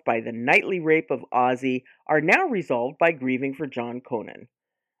caused by the nightly rape of Ozzy are now resolved by grieving for John Conan.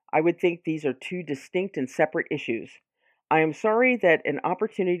 I would think these are 2 distinct and separate issues. I am sorry that an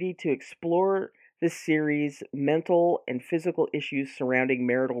opportunity to explore this series' mental and physical issues surrounding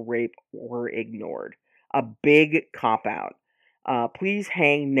marital rape were ignored. A big cop-out. Please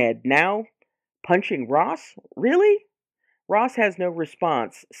hang Ned now. Punching Ross? Really? Ross has no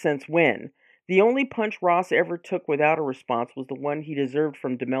response. Since when? The only punch Ross ever took without a response was the one he deserved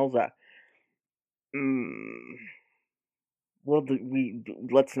from Demelza. Well,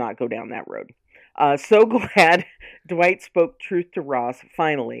 let's not go down that road. So glad Dwight spoke truth to Ross,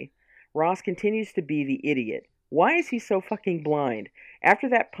 finally. Ross continues to be the idiot. Why is he so fucking blind? After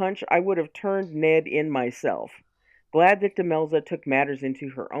that punch, I would have turned Ned in myself. Glad that Demelza took matters into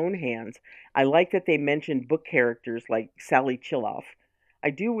her own hands. I like that they mentioned book characters like Sally Chilloff.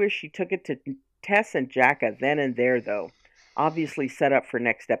 I do wish she took it to Tess and Jacka then and there, though. Obviously set up for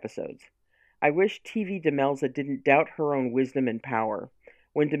next episodes. I wish TV Demelza didn't doubt her own wisdom and power.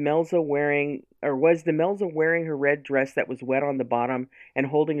 Was Demelza wearing her red dress that was wet on the bottom and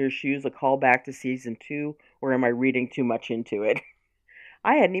holding her shoes a callback to season 2, or am I reading too much into it?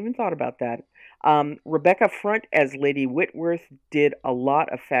 I hadn't even thought about that. Rebecca Front as Lady Whitworth did a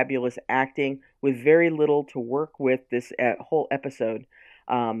lot of fabulous acting with very little to work with this whole episode.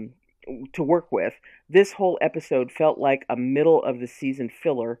 This whole episode felt like a middle of the season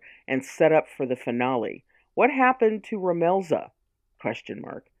filler and set up for the finale. What happened to Romelza? ?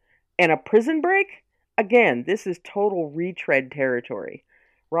 And a prison break? Again, this is total retread territory.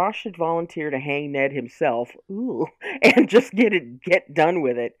 Ross should volunteer to hang Ned himself, and just get done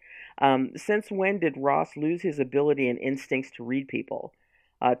with it. Since when did Ross lose his ability and instincts to read people?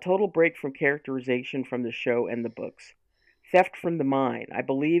 Total break from characterization from the show and the books. Theft from the mine. I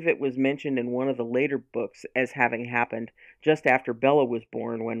believe it was mentioned in one of the later books as having happened just after Bella was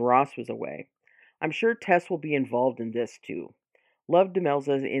born when Ross was away. I'm sure Tess will be involved in this too. Love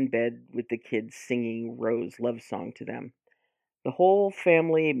Demelza in bed with the kids singing Rose love song to them. The whole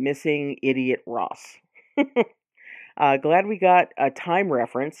family missing idiot Ross. Glad we got a time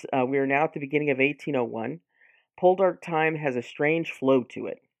reference. We are now at the beginning of 1801. Poldark time has a strange flow to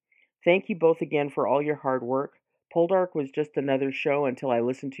it. Thank you both again for all your hard work. Poldark was just another show until I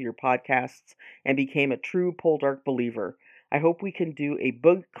listened to your podcasts and became a true Poldark believer. I hope we can do a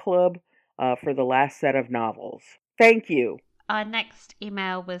book club for the last set of novels. Thank you. Our next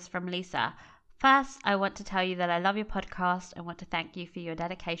email was from Lisa. First, I want to tell you that I love your podcast and want to thank you for your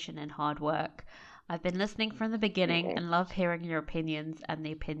dedication and hard work. I've been listening from the beginning and love hearing your opinions and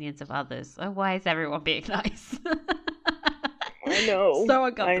the opinions of others. So why is everyone being nice? I know. So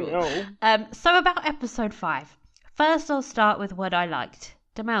uncomfortable. I know. So about episode 5. First, I'll start with what I liked.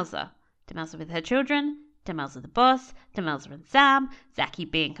 Demelza. Demelza with her children. Demelza the boss. Demelza and Sam. Zaki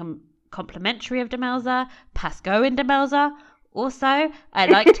being complimentary of Demelza. Pascoe in Demelza. Also, I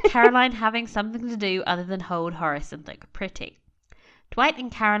liked Caroline having something to do other than hold Horace and look pretty. Dwight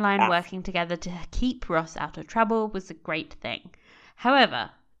and Caroline working together to keep Ross out of trouble was a great thing.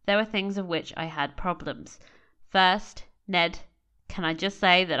 However, there were things of which I had problems. First, Ned. Can I just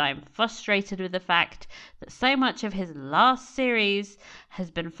say that I'm frustrated with the fact that so much of his last series has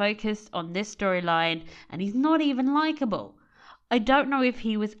been focused on this storyline and he's not even likable. I don't know if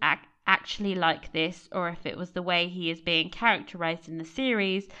he was actually like this or if it was the way he is being characterized in the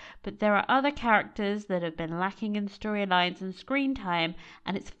series, but there are other characters that have been lacking in storylines and screen time,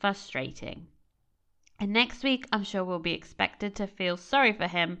 and it's frustrating. And next week I'm sure we'll be expected to feel sorry for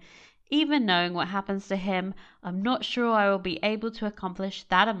him. Even knowing what happens to him, I'm not sure I will be able to accomplish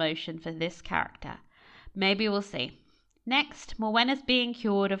that emotion for this character. Maybe we'll see. Next, Morwenna's being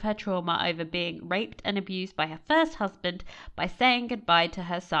cured of her trauma over being raped and abused by her first husband by saying goodbye to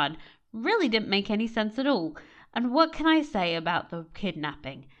her son really didn't make any sense at all. And what can I say about the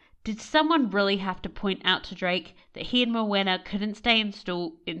kidnapping? Did someone really have to point out to Drake that he and Morwenna couldn't stay in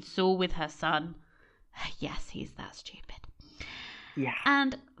Seoul with her son? Yes, he's that stupid. Yeah.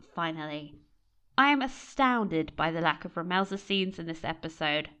 And finally, I am astounded by the lack of Romelza scenes in this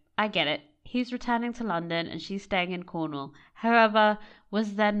episode. I get it. He's returning to London and she's staying in Cornwall. However,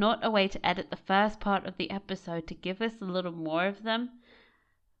 was there not a way to edit the first part of the episode to give us a little more of them?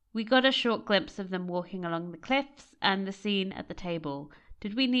 We got a short glimpse of them walking along the cliffs and the scene at the table.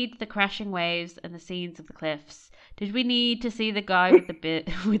 Did we need the crashing waves and the scenes of the cliffs? Did we need to see the guy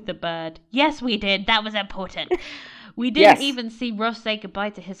with the bird? Yes, we did. That was important. We didn't even see Ross say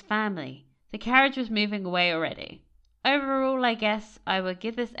goodbye to his family. The carriage was moving away already. Overall, I guess I will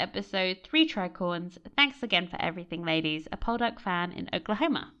give this episode 3 tricorns. Thanks again for everything, ladies. A Poldark fan in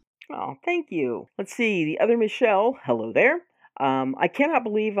Oklahoma. Oh, thank you. Let's see. The other Michelle. Hello there. I cannot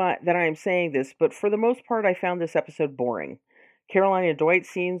believe that I am saying this, but for the most part, I found this episode boring. Caroline and Dwight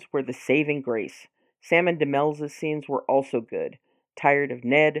scenes were the saving grace. Sam and Demelza's scenes were also good. Tired of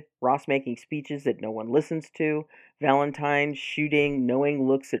Ned, Ross making speeches that no one listens to, Valentine shooting knowing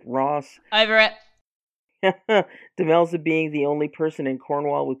looks at Ross. Over it. Demelza being the only person in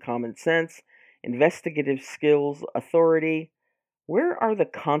Cornwall with common sense, investigative skills, authority. Where are the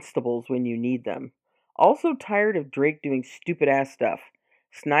constables when you need them? Also tired of Drake doing stupid-ass stuff.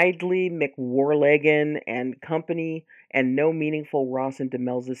 Snidely, McWarlegan, and company, and no meaningful Ross and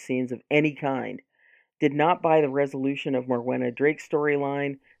Demelza scenes of any kind. Did not buy the resolution of Morwenna Drake's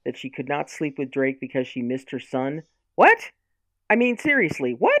storyline that she could not sleep with Drake because she missed her son. What? I mean,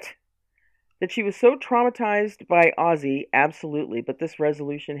 seriously, what? That she was so traumatized by Ozzy, absolutely, but this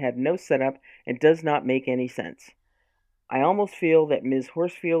resolution had no setup and does not make any sense. I almost feel that Ms.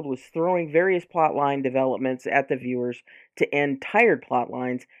 Horsfield was throwing various plotline developments at the viewers to end tired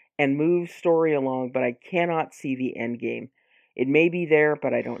plotlines and move story along, but I cannot see the end game. It may be there,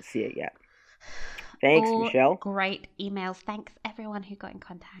 but I don't see it yet. Thanks, Michelle. Great emails. Thanks, everyone who got in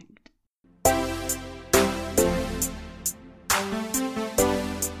contact.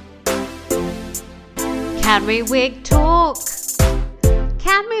 Can we wig talk?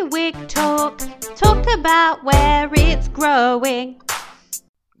 Can we wig talk? Talk about where it's growing.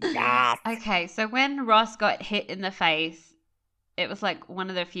 Yeah. Okay, so when Ross got hit in the face, it was like one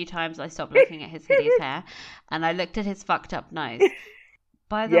of the few times I stopped looking at his hideous hair and I looked at his fucked up nose.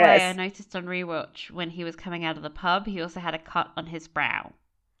 By the way, I noticed on rewatch when he was coming out of the pub, he also had a cut on his brow.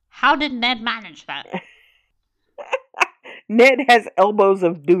 How did Ned manage that? Ned has elbows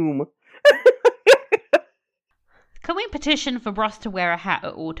of doom. Can we petition for Ross to wear a hat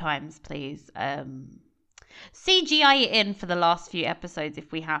at all times, please? CGI it in for the last few episodes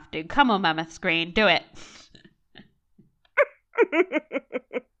if we have to. Come on, Mammoth Screen, do it.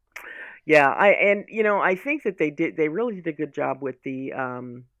 Yeah, I think that they really did a good job with the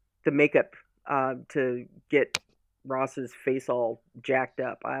makeup to get Ross's face all jacked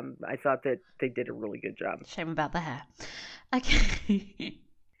up. I thought that they did a really good job. Shame about the hair. Okay.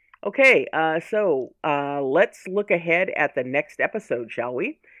 Okay, so let's look ahead at the next episode, shall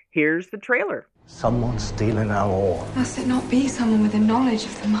we? Here's the trailer. Someone's stealing our ore. Must it not be someone with a knowledge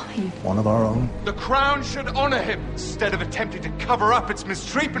of the mind? One of our own. The crown should honor him instead of attempting to cover up its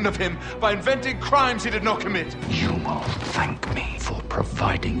mistreatment of him by inventing crimes he did not commit. You will thank me for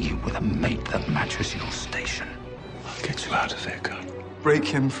providing you with a mate that matches your station. I'll get you out of here, Kurt. Break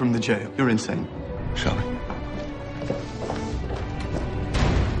him from the jail. You're insane. Shall we?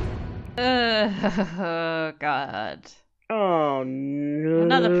 Oh, God. Oh, no.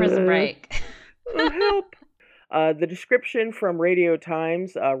 Another prison break. Help. The description from Radio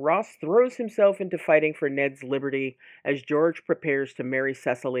Times, Ross throws himself into fighting for Ned's liberty as George prepares to marry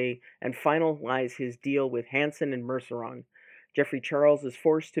Cecily and finalize his deal with Hanson and Merceron. Jeffrey Charles is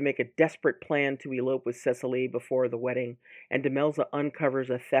forced to make a desperate plan to elope with Cecily before the wedding, and Demelza uncovers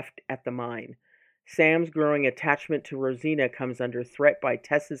a theft at the mine. Sam's growing attachment to Rosina comes under threat by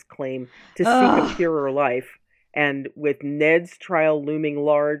Tessa's claim to seek a purer life, and with Ned's trial looming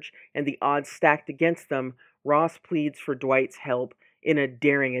large and the odds stacked against them, Ross pleads for Dwight's help in a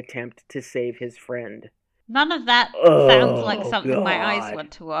daring attempt to save his friend. None of that sounds like something my eyes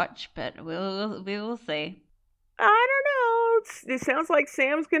want to watch, but we will see. I don't know. It sounds like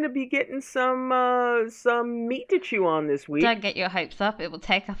Sam's going to be getting some meat to chew on this week. Don't get your hopes up. It will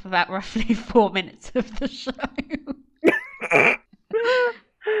take up about roughly 4 minutes of the show.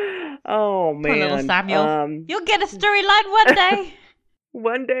 Oh, man. Poor little Samuel. You'll get a storyline one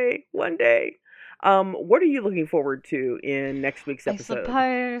day. One day. What are you looking forward to in next week's episode?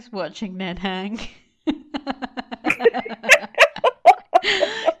 I suppose watching Ned hang.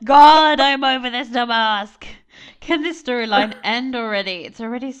 God, I'm over this mask. Can this storyline end already? It's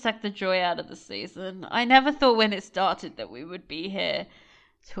already sucked the joy out of the season. I never thought when it started that we would be here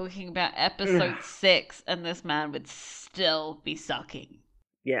talking about episode 6 and this man would still be sucking.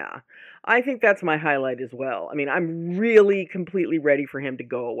 Yeah, I think that's my highlight as well. I mean, I'm really completely ready for him to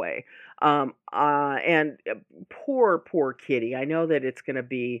go away. And poor Kitty. I know that it's going to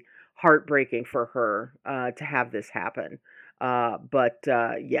be heartbreaking for her to have this happen. But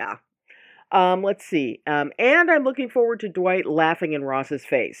yeah. Let's see. And I'm looking forward to Dwight laughing in Ross's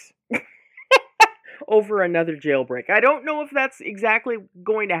face over another jailbreak. I don't know if that's exactly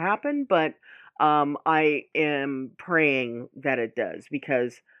going to happen, but I am praying that it does,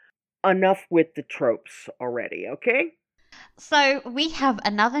 because enough with the tropes already, okay? So we have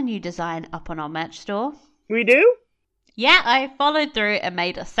another new design up on our merch store. We do? Yeah, I followed through and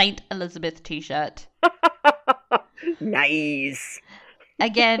made a St. Elizabeth t-shirt. Nice.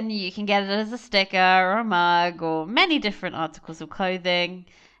 Again, you can get it as a sticker or a mug or many different articles of clothing.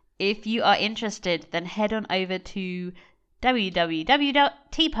 If you are interested, then head on over to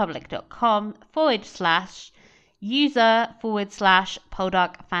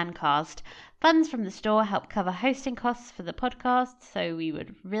www.tpublic.com/user/Poldark Fancast. Funds from the store help cover hosting costs for the podcast, so we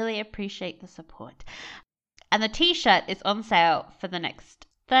would really appreciate the support. And the t-shirt is on sale for the next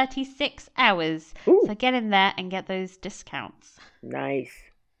 36 hours. Ooh. So get in there and get those discounts.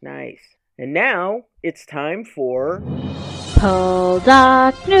 Nice. And now it's time for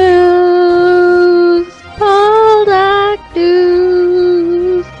Poldark News. Poldark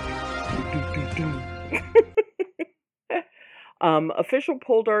News. Official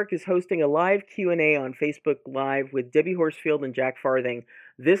Poldark is hosting a live Q&A on Facebook Live with Debbie Horsfield and Jack Farthing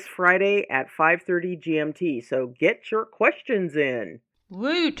this Friday at 5:30 GMT. So get your questions in.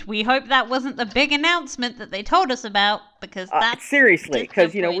 Woot! We hope that wasn't the big announcement that they told us about, because that's seriously,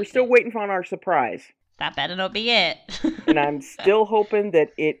 because we're still waiting on our surprise. That better not be it. And I'm still hoping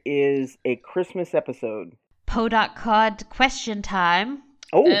that it is a Christmas episode. Poldark card question time.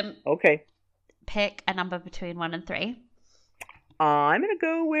 Oh, okay. Pick a number between 1 and 3. I'm gonna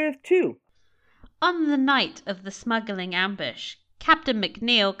go with 2. On the night of the smuggling ambush, Captain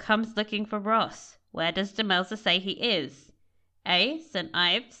McNeil comes looking for Ross. Where does Demelza say he is? A. St.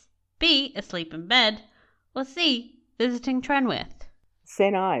 Ives, B. Asleep in bed, or C. Visiting Trenwith?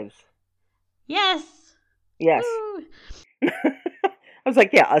 St. Ives. Yes. Yes. I was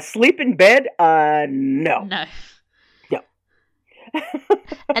like, yeah, asleep in bed? No. No. No.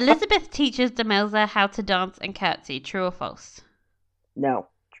 Elizabeth teaches Demelza how to dance and curtsy. True or false? No.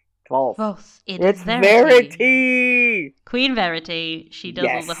 False. False. It's Verity. Queen Verity. She does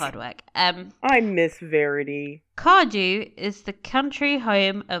all the hard work. I miss Verity. Cardew is the country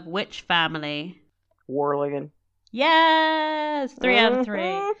home of which family? Warligan. Yes! 3 out of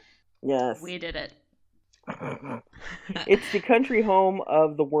 3. Yes. We did it. It's the country home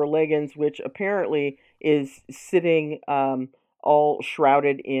of the Warlegans, which apparently is sitting all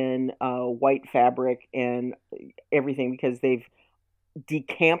shrouded in white fabric and everything because they've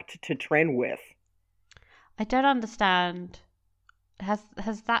decamped to Trenwith. I don't understand. Has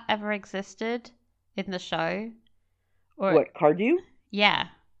that ever existed in the show? Or what, Cardew? Yeah.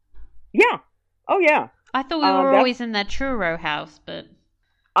 Yeah. Oh yeah. I thought we were always in their Truro house, but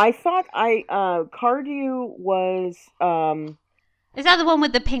I thought Cardew was Is that the one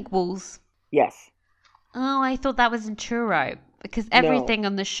with the pink walls? Yes. Oh, I thought that was in Truro because everything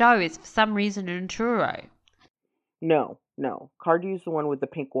on the show is for some reason in Truro. No. Cardew's the one with the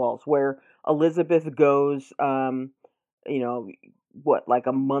pink walls where Elizabeth goes like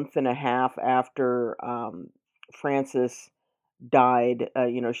a month and a half after Francis died.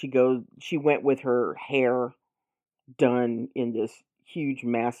 She went with her hair done in this huge,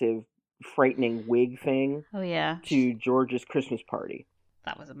 massive, frightening wig thing. Oh, yeah. To George's Christmas party.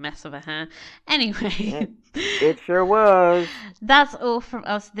 That was a mess of a hair. Anyway. It sure was. That's all from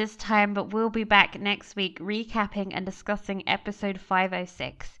us this time, but we'll be back next week recapping and discussing episode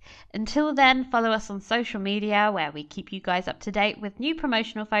 506. Until then, follow us on social media where we keep you guys up to date with new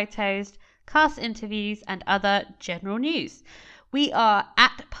promotional photos, cast interviews, and other general news. We are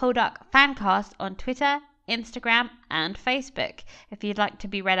at Poldark Fancast on Twitter, Instagram, and Facebook. If you'd like to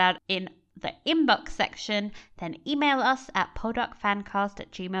be read out in the inbox section, then email us at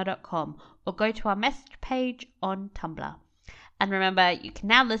poldarkfancast@gmail.com or go to our message page on Tumblr. And remember, you can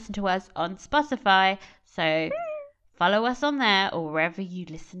now listen to us on Spotify, so follow us on there or wherever you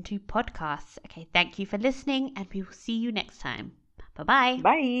listen to podcasts. Okay, thank you for listening, and we will see you next time. Bye-bye.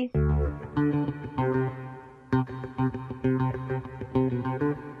 Bye. Money.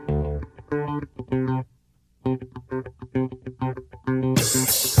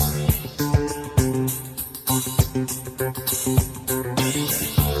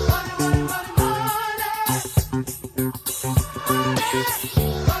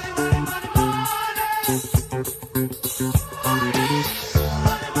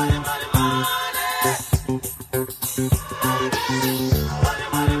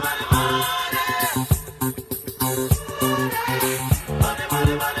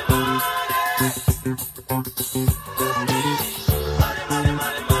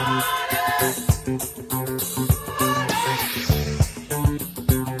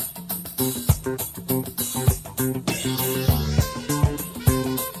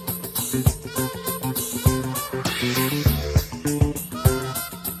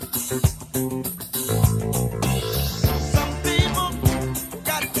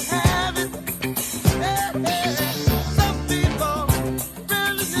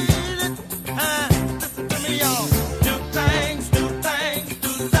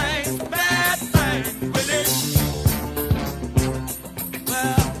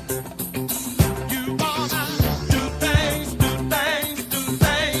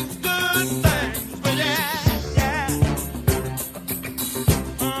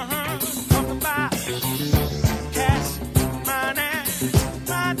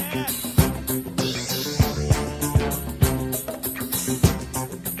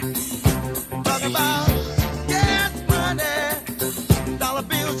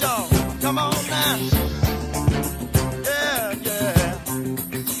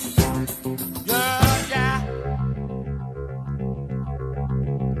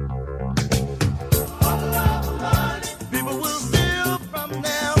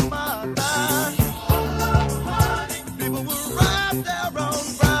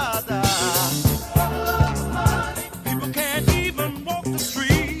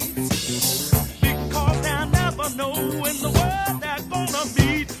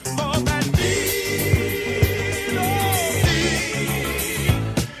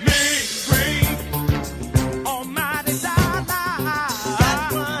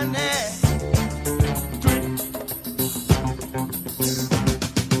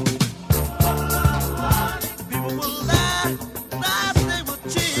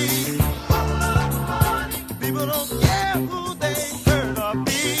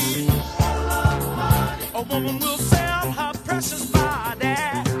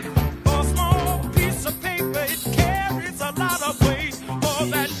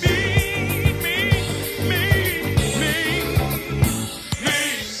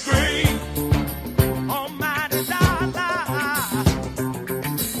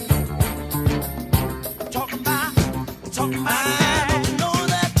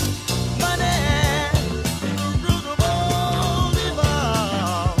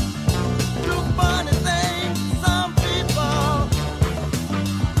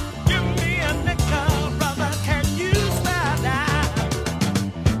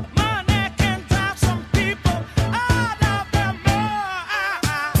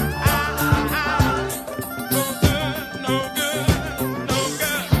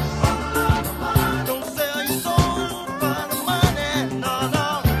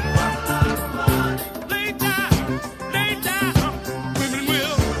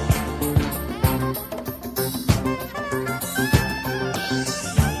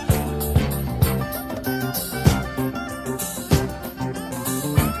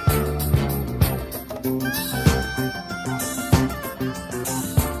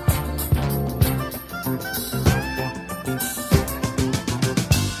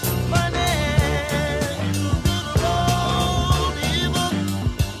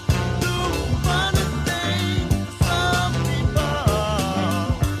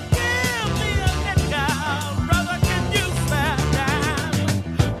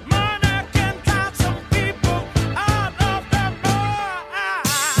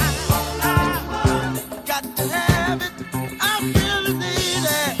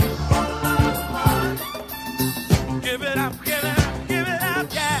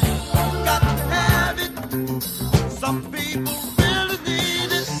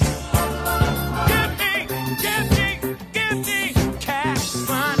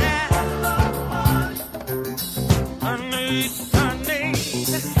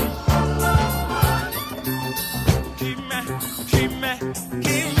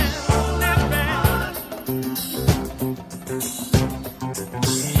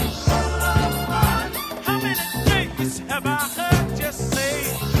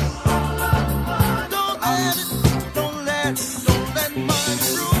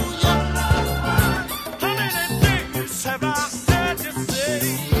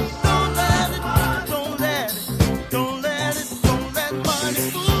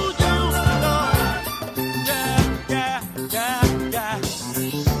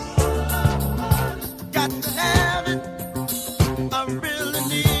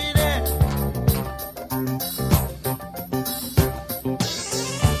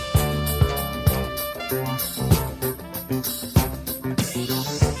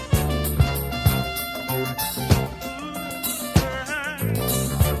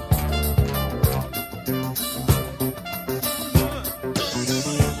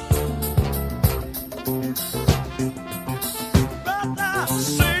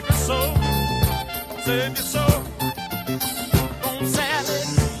 save your soul.